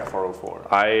Dogpack404.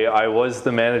 I was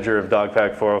the manager of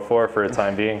Dogpack404 for a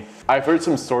time being. I've heard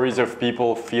some stories of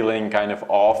people feeling kind of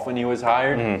off when he was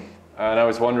hired, and I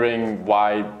was wondering,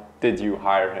 why did you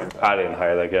hire him? I didn't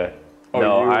hire that guy.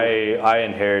 No, I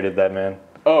inherited that man.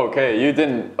 Oh, okay, you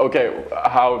didn't. Okay,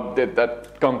 how did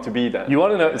that come to be then? You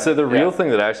want to know? So the real thing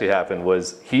that actually happened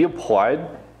was he applied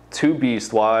to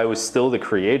Beast while I was still the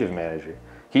creative manager.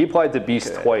 He applied to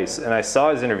Beast twice, and I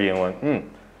saw his interview and went,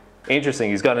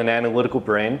 interesting. He's got an analytical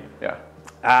brain. Yeah.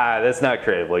 That's not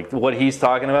creative. Like what he's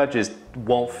talking about just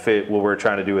won't fit what we're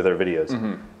trying to do with our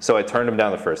videos. So I turned him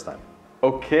down the first time.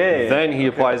 Okay. Then he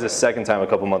applies a second time a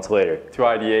couple months later. To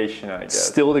ideation, I guess.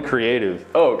 Still the creative.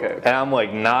 Oh, okay. And I'm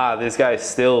like, nah, this guy's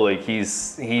still like,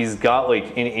 he's got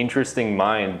like an interesting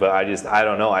mind, but I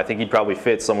don't know. I think he'd probably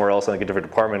fit somewhere else in like a different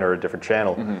department or a different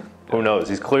channel. Who knows?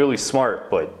 He's clearly smart,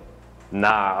 but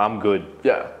nah, I'm good.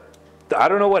 Yeah. I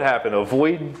don't know what happened. A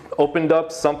void opened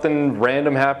up, something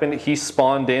random happened. He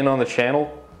spawned in on the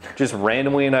channel, just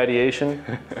randomly in ideation.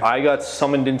 I got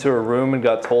summoned into a room and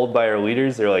got told by our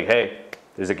leaders, they're like, hey,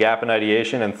 there's a gap in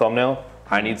ideation and thumbnail.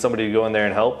 I need somebody to go in there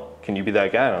and help. Can you be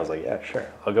that guy? And I was like, yeah, sure,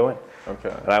 I'll go in.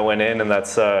 Okay. And I went in, and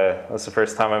that's the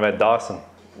first time I met Dawson.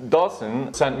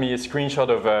 Dawson sent me a screenshot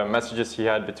of messages he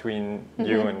had between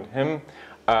you and him.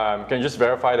 Can you just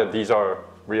verify that these are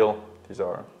real? These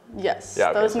are. Yes,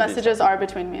 those messages are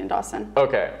between me and Dawson.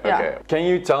 Okay, okay. Can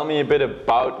you tell me a bit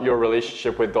about your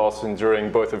relationship with Dawson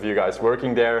during both of you guys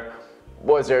working there?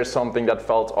 Was there something that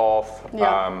felt off?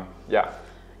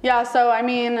 Yeah, so I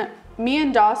mean, me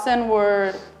and Dawson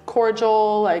were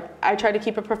cordial. Like, I tried to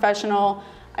keep it professional.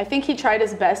 I think he tried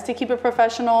his best to keep it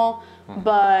professional,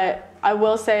 but I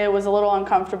will say it was a little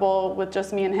uncomfortable with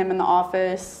just me and him in the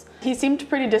office. He seemed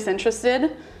pretty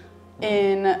disinterested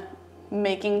in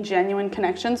making genuine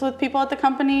connections with people at the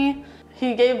company.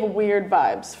 He gave weird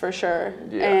vibes for sure,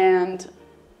 and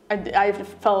I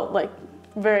felt like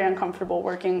very uncomfortable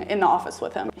working in the office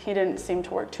with him. He didn't seem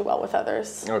to work too well with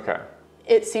others. Okay.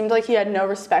 It seemed like he had no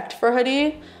respect for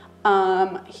Hoodie.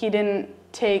 He didn't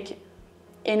take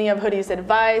any of Hoodie's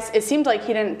advice. It seemed like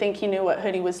he didn't think he knew what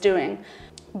Hoodie was doing.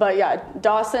 But yeah,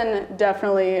 Dawson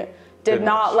definitely did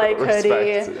not like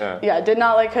Hoodie. Did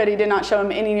not like Hoodie, did not show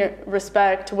him any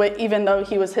respect, even though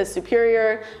he was his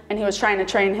superior and he was trying to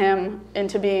train him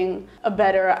into being a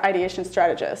better ideation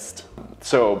strategist.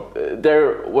 So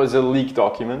there was a leaked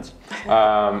document,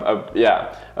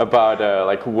 about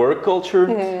like work culture,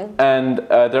 and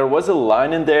there was a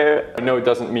line in there. No, it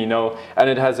doesn't mean no, and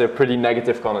it has a pretty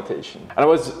negative connotation. And I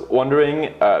was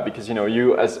wondering, because you know,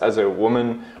 you as a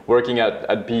woman working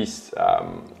at Beast,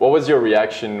 what was your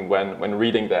reaction when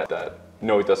reading that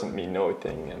no, it doesn't mean no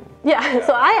thing? And yeah,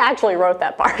 so I actually wrote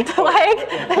that part. Like,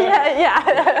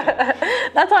 yeah.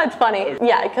 That's why it's funny.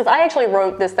 Yeah, because I actually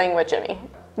wrote this thing with Jimmy.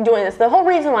 Doing this, the whole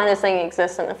reason why this thing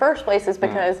exists in the first place is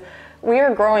because we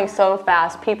are growing so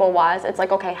fast, people-wise. It's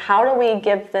like, okay, how do we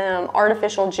give them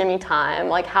artificial Jimmy time?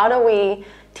 Like, how do we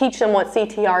teach them what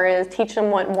CTR is, teach them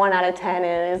what 1 out of 10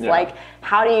 is? Like,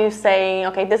 how do you say,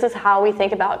 okay, this is how we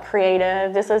think about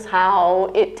creative, this is how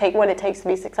what it takes to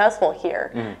be successful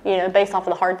here, you know, based off of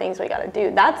the hard things we got to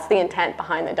do. That's the intent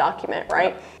behind the document,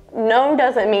 right? No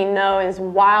doesn't mean no is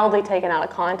wildly taken out of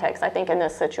context, I think, in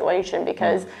this situation,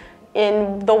 because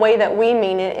in the way that we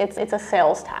mean it, it's a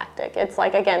sales tactic. It's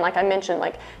like, again, like I mentioned,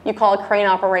 like you call a crane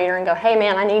operator and go, hey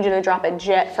man, I need you to drop a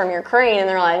jet from your crane, and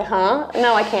they're like, huh?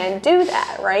 No, I can't do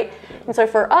that, right? And so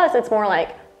for us, it's more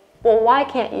like, well, why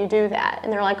can't you do that?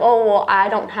 And they're like, oh, well, I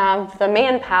don't have the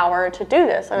manpower to do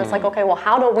this. And it's like, okay, well,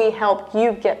 how do we help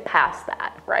you get past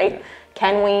that, right?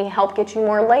 Can we help get you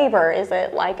more labor? Is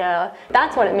it like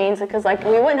that's what it means, because like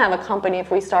we wouldn't have a company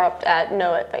if we stopped at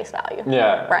no at face value.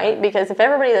 Yeah. Right? Because if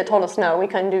everybody that told us no, we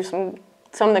couldn't do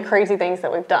some of the crazy things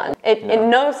that we've done. In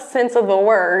no sense of the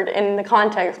word, in the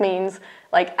context, means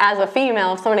like as a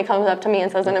female, if somebody comes up to me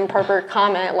and says an improper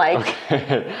comment, like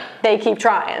they keep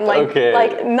trying,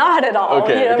 like not at all.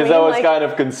 Okay, because that was kind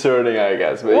of concerning, I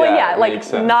guess. But well, yeah, like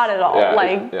not at all,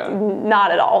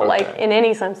 not at all, like in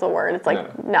any sense of the word. It's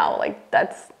like no, like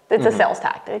it's a sales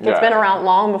tactic. It's been around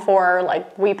long before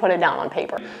like we put it down on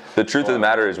paper. The truth of the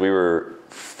matter is, we were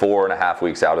 4.5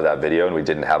 weeks out of that video and we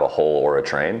didn't have a hole or a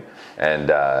train.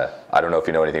 And I don't know if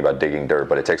you know anything about digging dirt,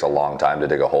 but it takes a long time to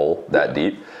dig a hole that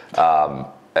deep.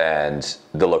 And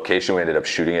the location we ended up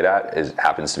shooting it at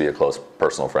happens to be a close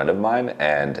personal friend of mine,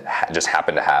 and just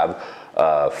happened to have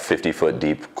a 50-foot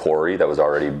deep quarry that was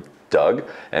already dug.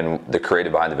 And the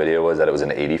creative behind the video was that it was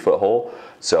an 80-foot hole.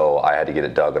 So I had to get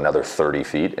it dug another 30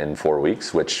 feet in 4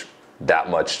 weeks, which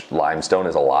that much limestone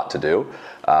is a lot to do.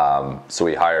 So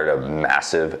we hired a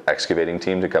massive excavating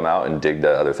team to come out and dig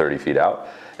the other 30 feet out.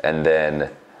 And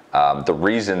then the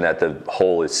reason that the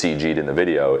hole is CG'd in the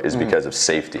video is because of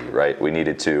safety, right? We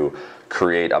needed to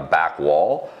create a back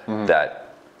wall that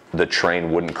the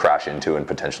train wouldn't crash into and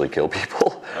potentially kill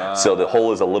people. So the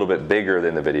hole is a little bit bigger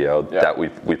than the video that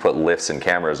we put lifts and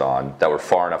cameras on that were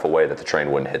far enough away that the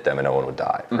train wouldn't hit them and no one would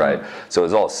die, right? So it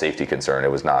was all a safety concern.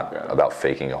 It was not about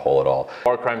faking a hole at all.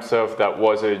 War crime stuff, that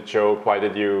was a joke. Why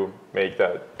did you make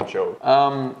that joke?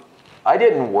 I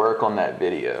didn't work on that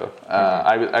video.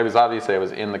 I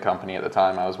was in the company at the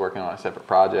time. I was working on a separate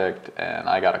project, and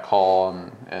I got a call,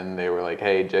 and they were like,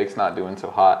 hey, Jake's not doing so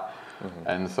hot.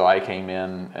 And so I came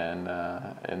in,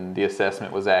 and the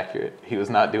assessment was accurate. He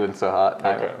was not doing so hot.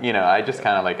 I just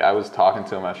kind of like, I was talking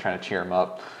to him, I was trying to cheer him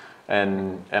up,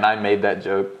 and I made that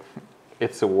joke.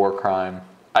 It's a war crime.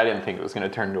 I didn't think it was going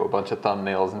to turn into a bunch of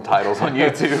thumbnails and titles on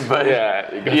YouTube, but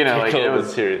like it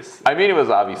was serious. I mean, it was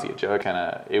obviously a joke,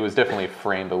 and it was definitely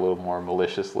framed a little more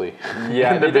maliciously.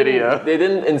 Yeah, in the video. They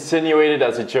didn't insinuate it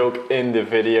as a joke in the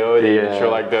video. They didn't show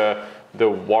like the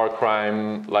war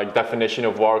crime, like definition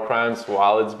of war crimes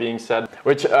while it's being said.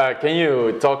 Which can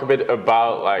you talk a bit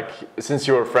about, like, since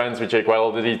you were friends with Jake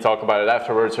Weddle, did he talk about it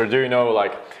afterwards, or do you know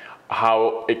like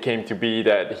how it came to be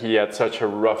that he had such a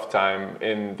rough time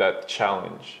in that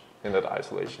challenge, in that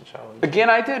isolation challenge? Again,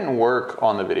 I didn't work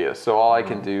on the video, so all I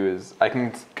can do is I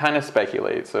can kind of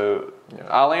speculate. So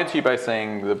I'll answer you by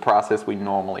saying the process we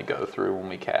normally go through when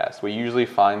we cast. We usually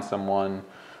find someone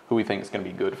who we think is going to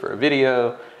be good for a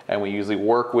video, and we usually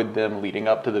work with them leading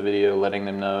up to the video, letting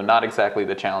them know not exactly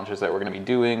the challenges that we're going to be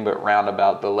doing, but round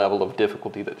about the level of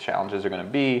difficulty that the challenges are going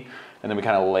to be, and then we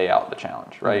kind of lay out the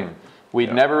challenge, right?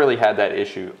 We'd never really had that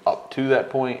issue up to that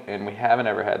point, and we haven't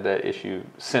ever had that issue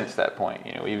since that point.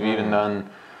 We've even done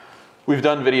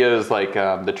videos like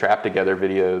the Trap Together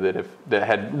video that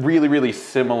had really, really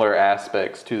similar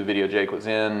aspects to the video Jake was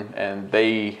in, and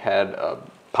they had a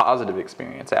positive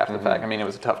experience after the fact. I mean, it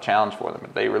was a tough challenge for them,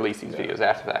 but they released these videos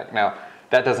after the fact. Now,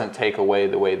 that doesn't take away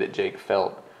the way that Jake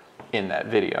felt in that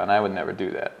video, and I would never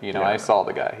do that. I saw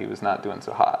the guy; he was not doing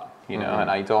so hot.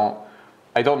 And I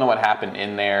don't know what happened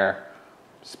in there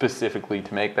specifically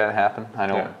to make that happen. I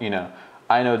don't,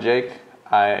 I know Jake.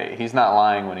 he's not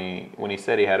lying when he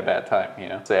said he had a bad time. You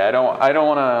know, say I don't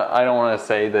want to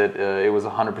say that it was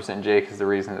 100% Jake is the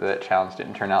reason that challenge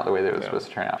didn't turn out the way that it was supposed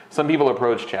to turn out. Some people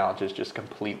approach challenges just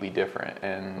completely different,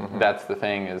 and that's the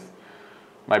thing is.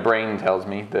 My brain tells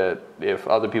me that if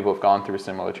other people have gone through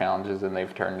similar challenges and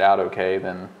they've turned out okay,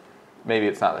 then maybe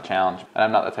it's not the challenge. And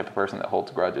I'm not the type of person that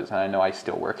holds grudges. And I know I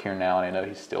still work here now, and I know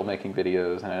he's still making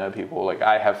videos, and I know people, like,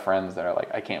 I have friends that are like,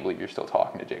 I can't believe you're still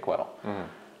talking to Jake Weddle.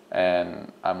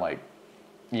 And I'm like,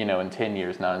 you know, in 10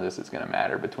 years, none of this is going to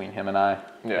matter between him and I.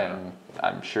 And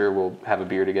I'm sure we'll have a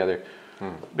beer together.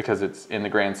 Because it's in the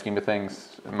grand scheme of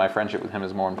things, my friendship with him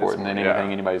is more important than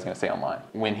anything anybody's going to say online.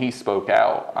 When he spoke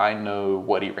out, I know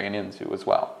what he ran into as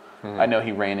well. I know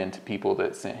he ran into people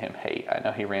that sent him hate. I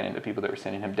know he ran into people that were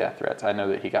sending him death threats. I know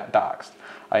that he got doxxed.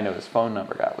 I know his phone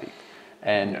number got leaked.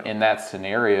 And in that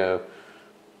scenario,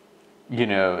 you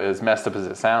know, as messed up as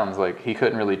it sounds, like he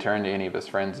couldn't really turn to any of his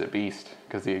friends at Beast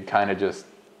because he kind of just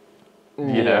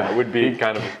you know, it would be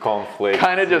kind of a conflict.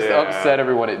 Kind of just upset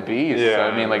everyone at Beast. So,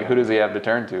 I mean, like, who does he have to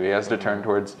turn to? He has to turn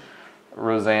towards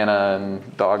Rosanna and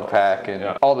Dogpack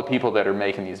and all the people that are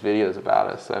making these videos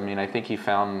about us. I mean, I think he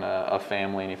found a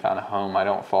family and he found a home. I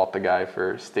don't fault the guy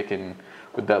for sticking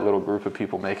with that little group of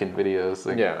people making videos.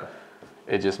 Like,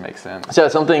 it just makes sense. So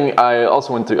something I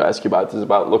also want to ask you about is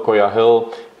about Lokoya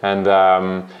Hill, and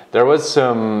there was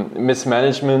some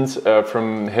mismanagement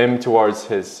from him towards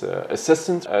his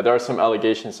assistant. There are some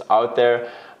allegations out there,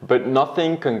 but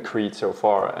nothing concrete so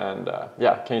far. And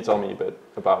can you tell me a bit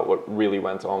about what really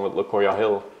went on with Lokoya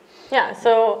Hill? Yeah,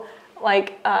 so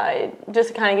like just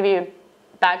to kind of give you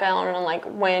background on like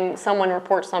when someone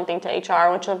reports something to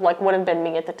HR, which would have been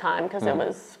me at the time because it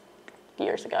was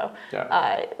years ago.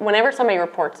 Whenever somebody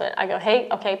reports it, I go, hey,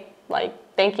 okay, like,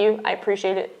 thank you, I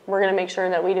appreciate it. We're gonna make sure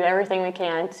that we do everything we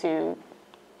can to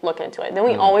look into it. Then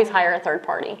we always hire a third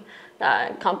party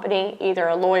company, either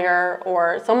a lawyer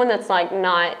or someone that's like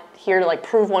not here to like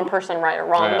prove one person right or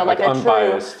wrong, but like a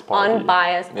unbiased true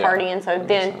unbiased party. And so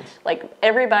then like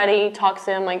everybody talks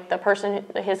to him, like the person,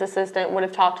 his assistant would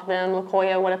have talked to them,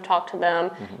 Lokoya would have talked to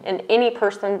them, and any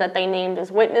person that they named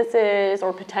as witnesses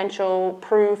or potential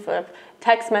proof of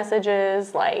text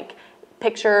messages, like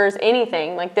pictures,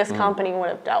 anything, like this company would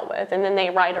have dealt with. And then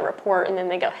they write a report and then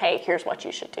they go, hey, here's what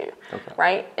you should do,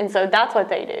 right? And so that's what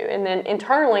they do. And then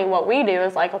internally what we do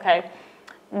is like, okay,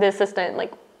 the assistant,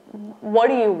 like, what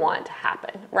do you want to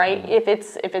happen, right? If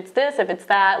it's this, if it's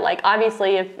that, like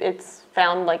obviously if it's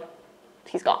found like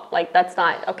he's gone, like that's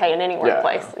not okay in any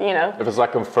workplace, you know? If it's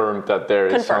like confirmed that there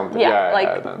is something,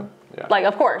 like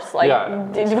of course, like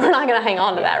we're not gonna hang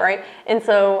on to that, right? And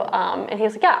so, and he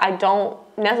was like, yeah, I don't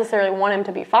necessarily want him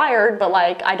to be fired, but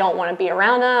like I don't want to be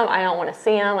around him, I don't want to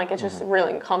see him, like it's just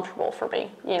really uncomfortable for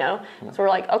me, you know? So we're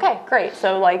like, okay, great.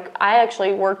 So like I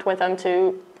actually worked with him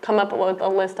to come up with a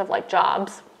list of like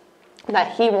jobs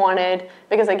that he wanted,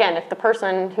 because again, if the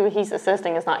person who he's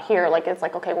assisting is not here, like it's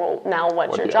like, okay, well now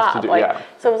what's your job? Like,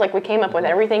 so it was like we came up with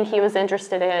everything he was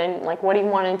interested in, like what he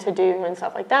wanted to do and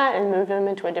stuff like that, and moved him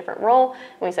into a different role.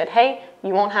 And we said, hey,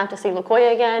 you won't have to see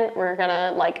Lokoya again. We're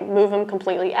gonna like move him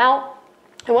completely out.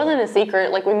 It wasn't a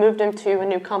secret. Like we moved him to a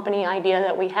new company idea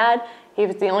that we had. He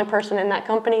was the only person in that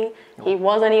company. He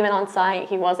wasn't even on site.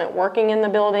 He wasn't working in the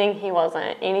building. He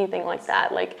wasn't anything like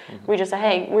that. Like we just said,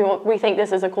 hey, we think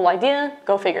this is a cool idea.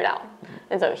 Go figure it out.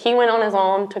 And so he went on his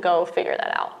own to go figure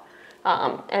that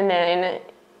out. And then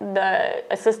the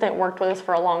assistant worked with us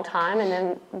for a long time. And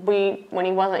then when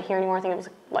he wasn't here anymore, I think it was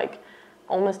like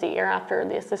almost a year after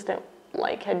the assistant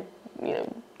like had, you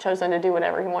know, chosen to do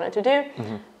whatever he wanted to do.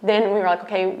 Then we were like,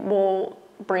 okay, we'll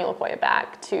bring Lokoya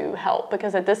back to help,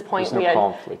 because at this point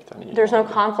there's no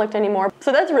conflict anymore.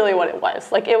 So that's really what it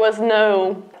was. Like it was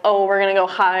no, oh, we're gonna go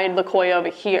hide Lokoya over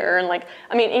here. And like,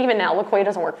 I mean, even now Lokoya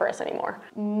doesn't work for us anymore.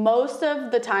 Most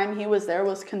of the time he was there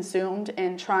was consumed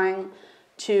in trying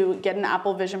to get an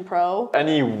Apple Vision Pro.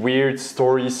 Any weird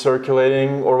stories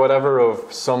circulating or whatever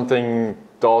of something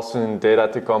Dawson did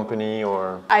at the company?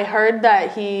 Or I heard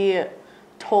that he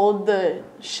told the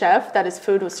chef that his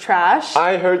food was trash.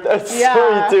 I heard that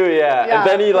story too, and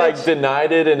then he like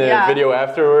denied it in a video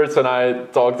afterwards, and I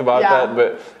talked about that,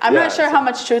 but I'm not sure how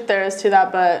much truth there is to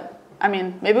that, but I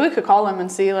mean, maybe we could call him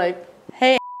and see like,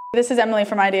 hey, this is Emily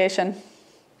from Ideation.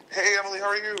 Hey Emily, how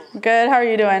are you? Good, how are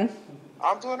you doing?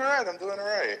 I'm doing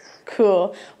alright,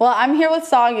 Cool. Well, I'm here with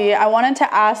Soggy. I wanted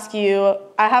to ask you,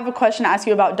 I have a question to ask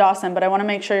you about Dawson, but I want to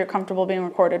make sure you're comfortable being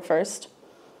recorded first.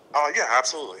 Yeah,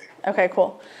 absolutely. Okay,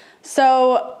 cool.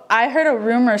 So I heard a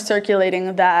rumor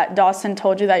circulating that Dawson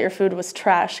told you that your food was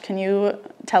trash. Can you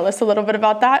tell us a little bit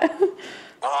about that?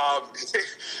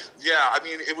 Yeah, I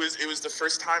mean, it was the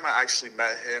first time I actually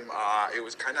met him. It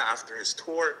was kind of after his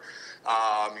tour,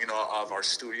 you know, of our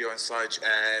studio and such.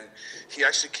 And he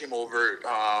actually came over,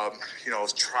 you know,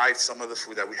 tried some of the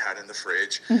food that we had in the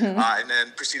fridge, and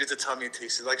then proceeded to tell me it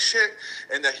tasted like shit,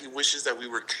 and that he wishes that we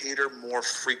would cater more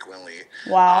frequently.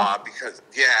 Wow. Because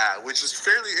which is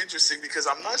fairly interesting because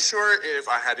I'm not sure if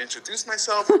I had introduced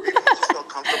myself or maybe he just felt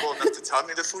comfortable enough to tell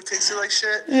me the food tasted like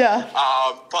shit. Yeah.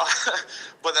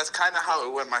 But that's kind of how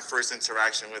it went, my first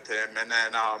interaction with him. And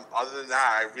then other than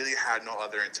that, I really had no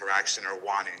other interaction or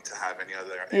wanting to have any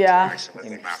other interaction with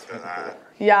him after that.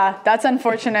 Yeah, that's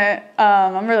unfortunate.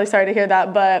 I'm really sorry to hear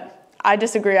that, but I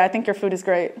disagree. I think your food is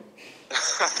great.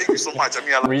 Thank you so much. I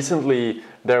mean, Recently,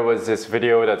 there was this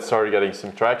video that started getting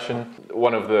some traction.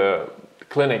 One of the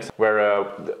clinics where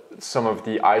some of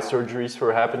the eye surgeries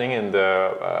were happening and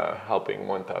helping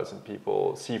 1,000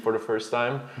 people see for the first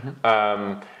time.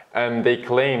 And they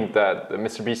claimed that the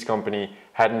MrBeast company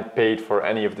hadn't paid for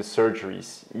any of the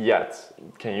surgeries yet.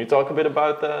 Can you talk a bit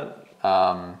about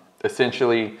that?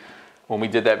 Essentially, when we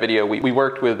did that video, we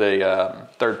worked with a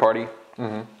third party.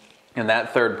 And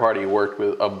that third party worked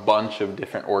with a bunch of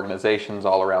different organizations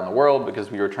all around the world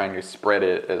because we were trying to spread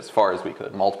it as far as we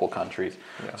could, multiple countries.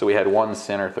 So we had one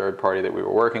center third party that we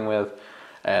were working with,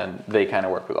 and they kind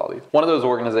of worked with all these. One of those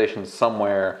organizations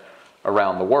somewhere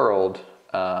around the world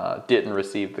didn't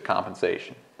receive the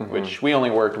compensation, which we only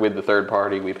worked with the third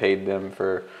party. We paid them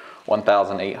for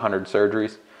 1,800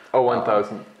 surgeries. Oh,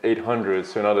 1,800,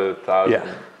 so not 1,000.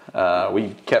 Yeah.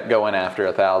 We kept going after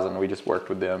 1,000. We just worked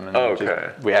with them.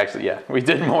 And we actually, we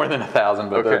did more than 1,000,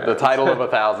 but the title of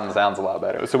 1,000 sounds a lot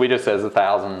better. So we just says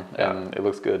 1,000 and it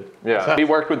looks good. So we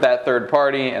worked with that third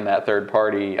party, and that third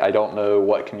party, I don't know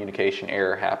what communication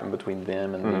error happened between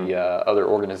them and the other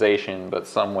organization, but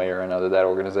some way or another that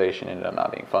organization ended up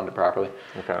not being funded properly.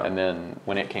 And then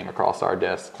when it came across our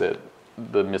desk that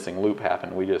the missing loop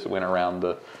happened, we just went around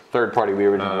the third party we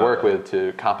originally worked with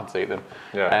to compensate them.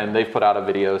 And they've put out a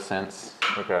video since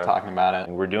talking about it.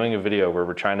 We're doing a video where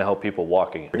we're trying to help people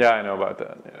walking. Yeah, I know about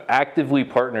that. Actively,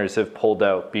 partners have pulled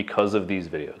out because of these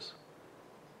videos.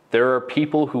 There are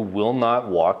people who will not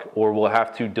walk or will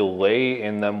have to delay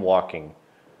in them walking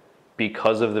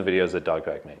because of the videos that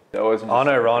Dogpack made.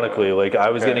 Unironically, like I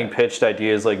was getting pitched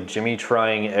ideas like Jimmy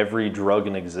trying every drug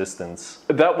in existence.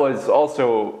 That was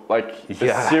also like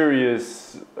a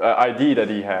serious idea that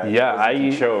he had.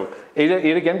 Joke.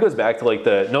 It again goes back to like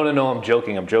the no, I'm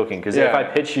joking. Because if I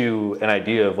pitch you an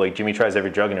idea of like Jimmy tries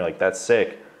every drug and you're like, that's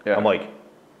sick. I'm like,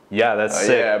 yeah, that's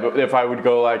sick. Yeah, but if I would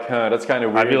go like, that's kind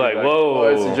of weird. I'd be like, whoa,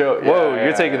 it's a joke. Whoa,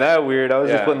 you're taking that weird. I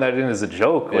was just putting that in as a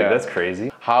joke. Like, that's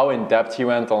crazy. How in depth he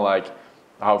went on like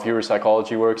how viewer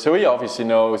psychology works. So he obviously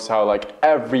knows how like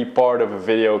every part of a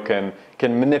video can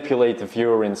manipulate the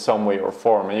viewer in some way or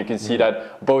form. And you can see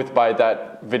that both by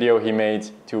that video he made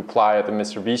to apply at the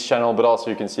MrBeast channel, but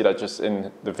also you can see that just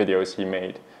in the videos he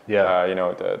made. You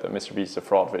know, the MrBeast, the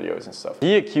fraud videos and stuff.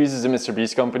 He accuses the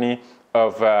MrBeast company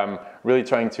of really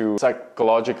trying to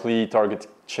psychologically target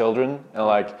children and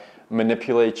like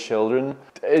manipulate children.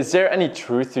 Is there any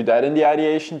truth to that in the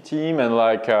ideation team? And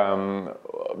like,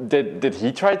 did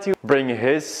he try to bring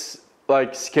his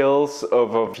like skills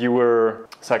of viewer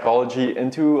psychology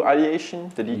into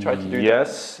ideation? Did he try to do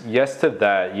that? Yes to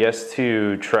that. Yes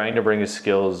to trying to bring his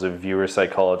skills of viewer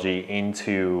psychology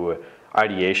into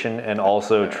ideation, and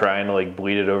also trying to like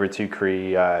bleed it over to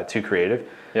creative.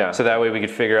 So that way we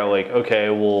could figure out like, okay,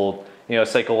 well, you know,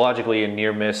 psychologically a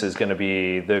near miss is going to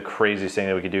be the craziest thing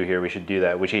that we could do here. We should do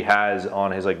that, which he has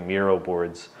on his like Miro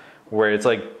boards, where it's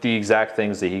like the exact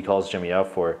things that he calls Jimmy out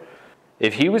for.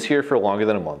 If he was here for longer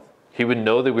than a month, he would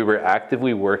know that we were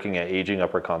actively working at aging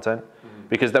up our content,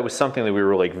 because that was something that we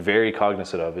were like very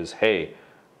cognizant of, is, hey,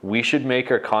 we should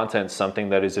make our content something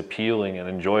that is appealing and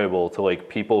enjoyable to like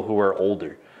people who are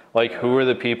older. Like, who are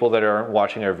the people that aren't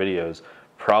watching our videos?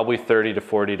 Probably 30 to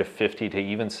 40 to 50 to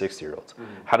even 60-year-olds.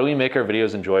 How do we make our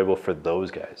videos enjoyable for those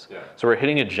guys? So we're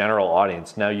hitting a general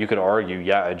audience. Now you could argue,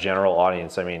 a general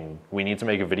audience. I mean, we need to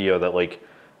make a video that like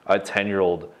a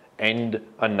 10-year-old and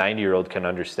a 90-year-old can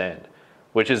understand,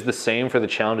 which is the same for the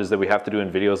challenges that we have to do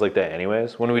in videos like that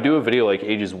anyways. When we do a video like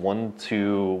ages 1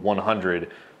 to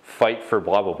 100, fight for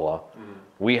blah, blah, blah,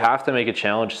 we have to make a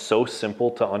challenge so simple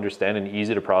to understand and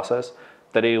easy to process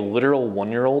that a literal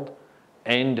 1-year-old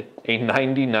and a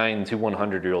 99 to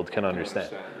 100-year-old can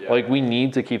understand. Like, we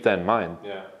need to keep that in mind.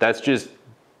 That's just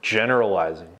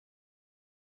generalizing.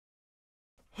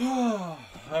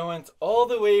 I went all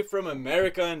the way from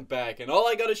America and back, and all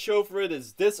I gotta show for it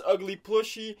is this ugly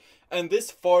plushie and this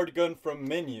fart gun from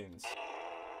Minions.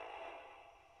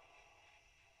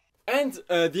 And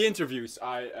the interviews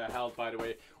I held, by the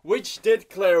way, which did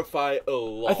clarify a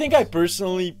lot. I think I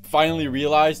personally finally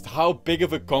realized how big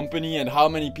of a company and how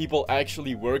many people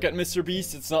actually work at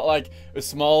MrBeast. It's not like a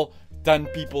small 10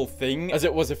 people thing as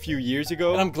it was a few years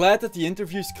ago. And I'm glad that the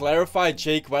interviews clarified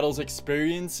Jake Weddle's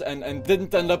experience and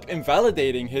didn't end up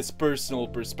invalidating his personal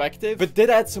perspective, but did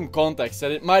add some context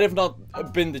that it might have not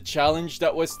been the challenge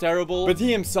that was terrible, but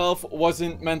he himself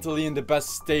wasn't mentally in the best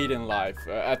state in life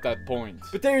at that point.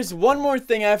 But there's one more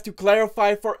thing I have to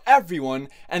clarify for everyone,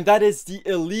 and that is the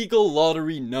illegal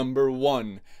lottery number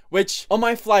 1. Which, on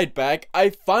my flight back, I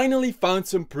finally found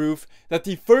some proof that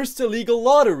the first illegal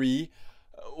lottery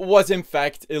was in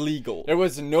fact illegal. There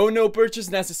was no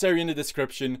purchase necessary in the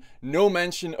description, no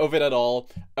mention of it at all.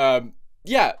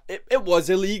 Yeah, it was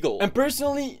illegal. And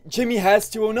personally, Jimmy has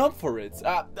to own up for it.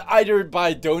 Either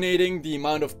by donating the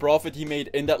amount of profit he made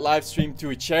in that live stream to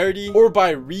a charity, or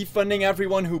by refunding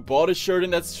everyone who bought a shirt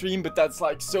in that stream, but that's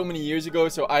like so many years ago,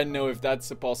 so I don't know if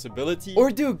that's a possibility. Or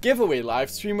do a giveaway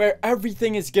live stream where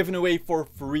everything is given away for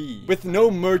free, with no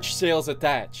merch sales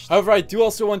attached. However, I do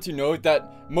also want to note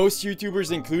that most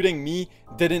YouTubers, including me,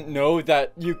 didn't know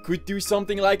that you could do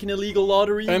something like an illegal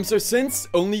lottery. So since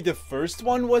only the first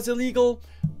one was illegal,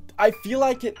 I feel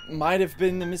like it might have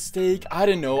been a mistake. I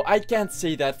don't know. I can't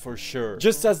say that for sure.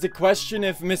 Just as the question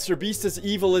if MrBeast is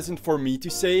evil isn't for me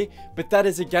to say, but that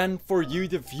is again for you,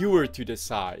 the viewer, to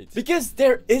decide. Because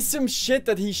there is some shit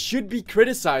that he should be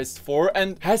criticized for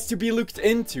and has to be looked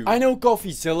into. I know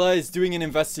CoffeeZilla is doing an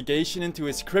investigation into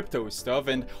his crypto stuff,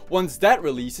 and once that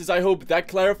releases, I hope that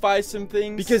clarifies some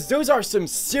things. Because those are some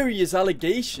serious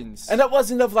allegations. And that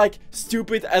wasn't of like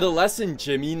stupid adolescent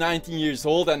Jimmy, 19 years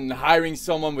old, and hiring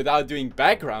someone without doing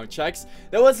background checks.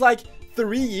 That was like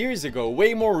 3 years ago,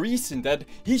 way more recent, that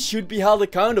he should be held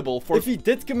accountable for if he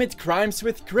did commit crimes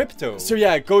with crypto. So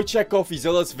yeah, go check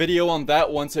CoffeeZilla's video on that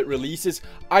once it releases.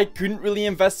 I couldn't really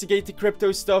investigate the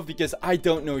crypto stuff because I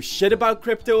don't know shit about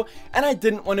crypto, and I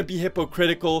didn't want to be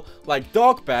hypocritical like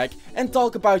Dogpack and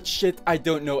talk about shit I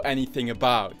don't know anything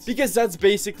about. Because that's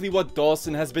basically what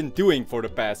Dawson has been doing for the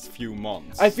past few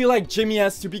months. I feel like Jimmy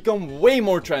has to become way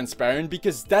more transparent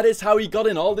because that is how he got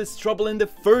in all this trouble in the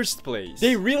first place.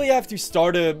 They really have to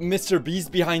start a MrBeast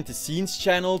behind the scenes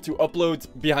channel to upload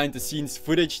behind the scenes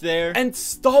footage there. And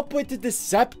stop with the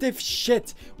deceptive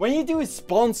shit. When you do a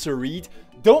sponsor read,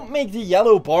 don't make the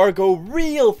yellow bar go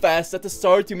real fast at the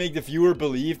start to make the viewer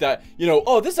believe that, you know,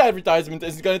 oh, this advertisement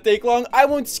isn't gonna take long, I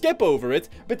won't skip over it.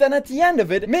 But then at the end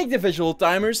of it, make the visual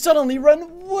timer suddenly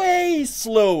run way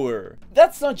slower.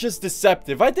 That's not just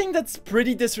deceptive, I think that's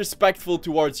pretty disrespectful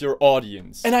towards your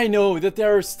audience. And I know that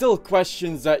there are still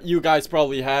questions that you guys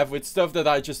probably have with stuff that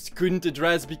I just couldn't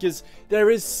address because there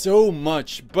is so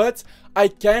much, but I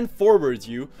can forward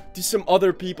you to some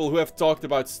other people who have talked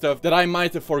about stuff that I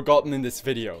might have forgotten in this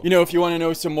video. You know, if you want to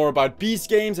know some more about Beast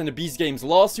Games and the Beast Games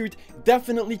lawsuit,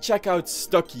 definitely check out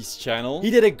Stucky's channel. He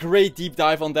did a great deep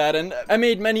dive on that, and I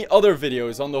made many other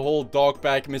videos on the whole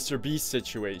Dogpack MrBeast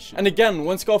situation. And again,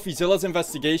 once CoffeeZilla's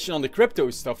investigation on the crypto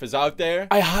stuff is out there,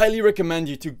 I highly recommend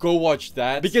you to go watch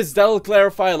that, because that'll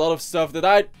clarify a lot of stuff that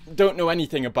I don't know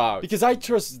anything about. Because I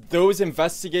trust those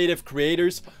investigative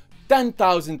creators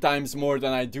 10,000 times more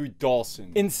than I do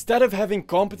Dawson. Instead of having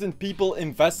competent people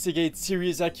investigate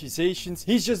serious accusations,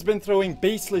 he's just been throwing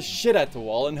baseless shit at the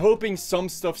wall and hoping some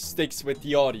stuff sticks with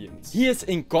the audience. He is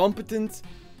incompetent,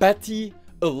 petty,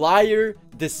 a liar,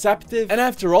 deceptive, and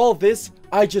after all this,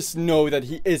 I just know that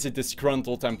he is a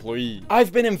disgruntled employee.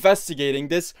 I've been investigating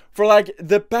this for like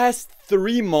the past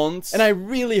 3 months, and I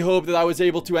really hope that I was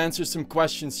able to answer some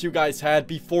questions you guys had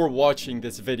before watching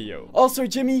this video. Also,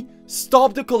 Jimmy,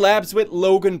 stop the collabs with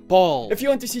Logan Paul. If you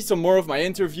want to see some more of my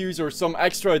interviews or some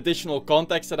extra additional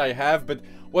context that I have but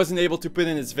wasn't able to put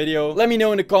in this video, let me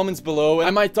know in the comments below.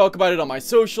 I might talk about it on my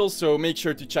socials, so make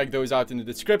sure to check those out in the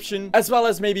description, as well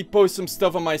as maybe post some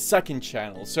stuff on my second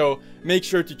channel, so make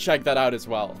sure to check that out as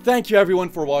well. Thank you everyone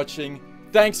for watching.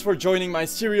 Thanks for joining my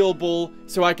cereal bowl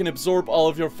so I can absorb all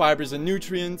of your fibers and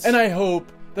nutrients, and I hope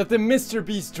that the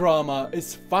MrBeast drama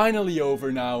is finally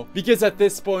over now, because at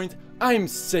this point, I'm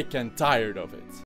sick and tired of it.